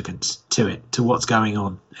significance to it, to what's going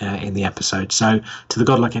on in the episode. So to the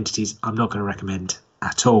godlike entities, I'm not going to recommend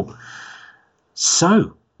at all.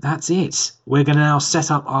 So that's it. We're going to now set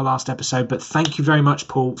up our last episode, but thank you very much,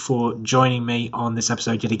 Paul, for joining me on this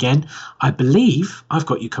episode yet again. I believe I've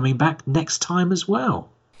got you coming back next time as well.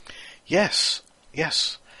 Yes.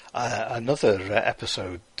 Another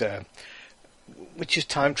episode which is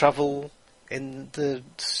time travel in the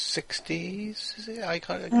 60s. Is it? I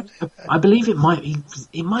can't. I believe it might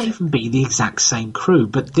even be the exact same crew,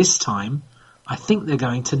 but this time I think they're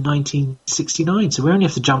going to 1969. So we only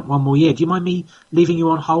have to jump one more year. Do you mind me leaving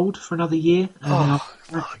you on hold for another year?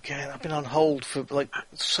 Again, I've been on hold for like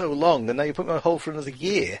so long, and now you put me on hold for another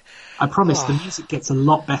year. I promise the music gets a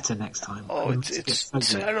lot better next time. Oh, it's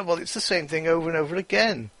so terrible. It's the same thing over and over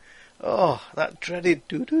again. Oh, that dreaded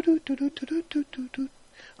do-do-do-do-do-do-do-do-do.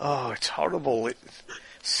 Oh, it's horrible. It's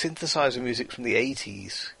synthesizer music from the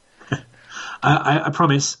 80s. I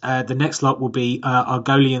promise the next lot will be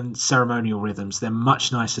Argolian ceremonial rhythms. They're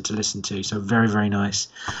much nicer to listen to, so very, very nice.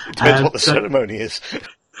 Depends what the ceremony is.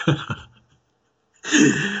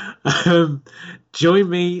 Join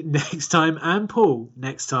me next time, and Paul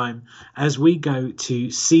next time, as we go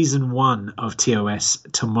to season 1 of TOS.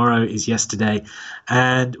 Tomorrow is yesterday,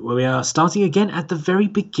 and we are starting again at the very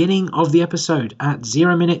beginning of the episode at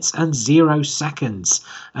 0 minutes and 0 seconds.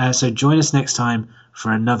 So join us next time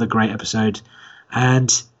for another great episode,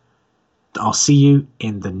 and I'll see you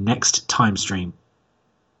in the next time stream.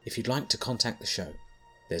 If you'd like to contact the show,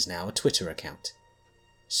 there's now a Twitter account.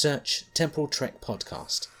 Search Temporal Trek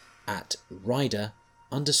Podcast at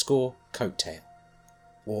rider_coattail,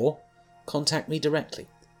 or contact me directly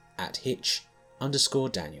at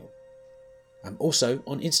hitch_Daniel. I'm also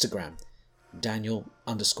on Instagram,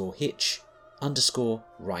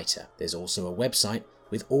 Daniel_Hitch_writer. There's also a website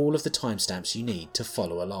with all of the timestamps you need to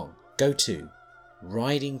follow along. Go to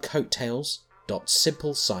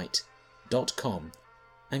ridingcoattails.simplesite.com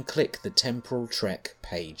and click the Temporal Trek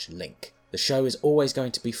page link. The show is always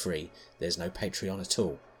going to be free, there's no Patreon at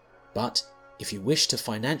all. But if you wish to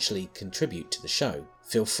financially contribute to the show,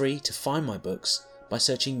 feel free to find my books by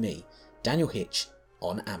searching me, Daniel Hitch,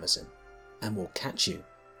 on Amazon. And we'll catch you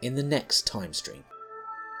in the next time stream.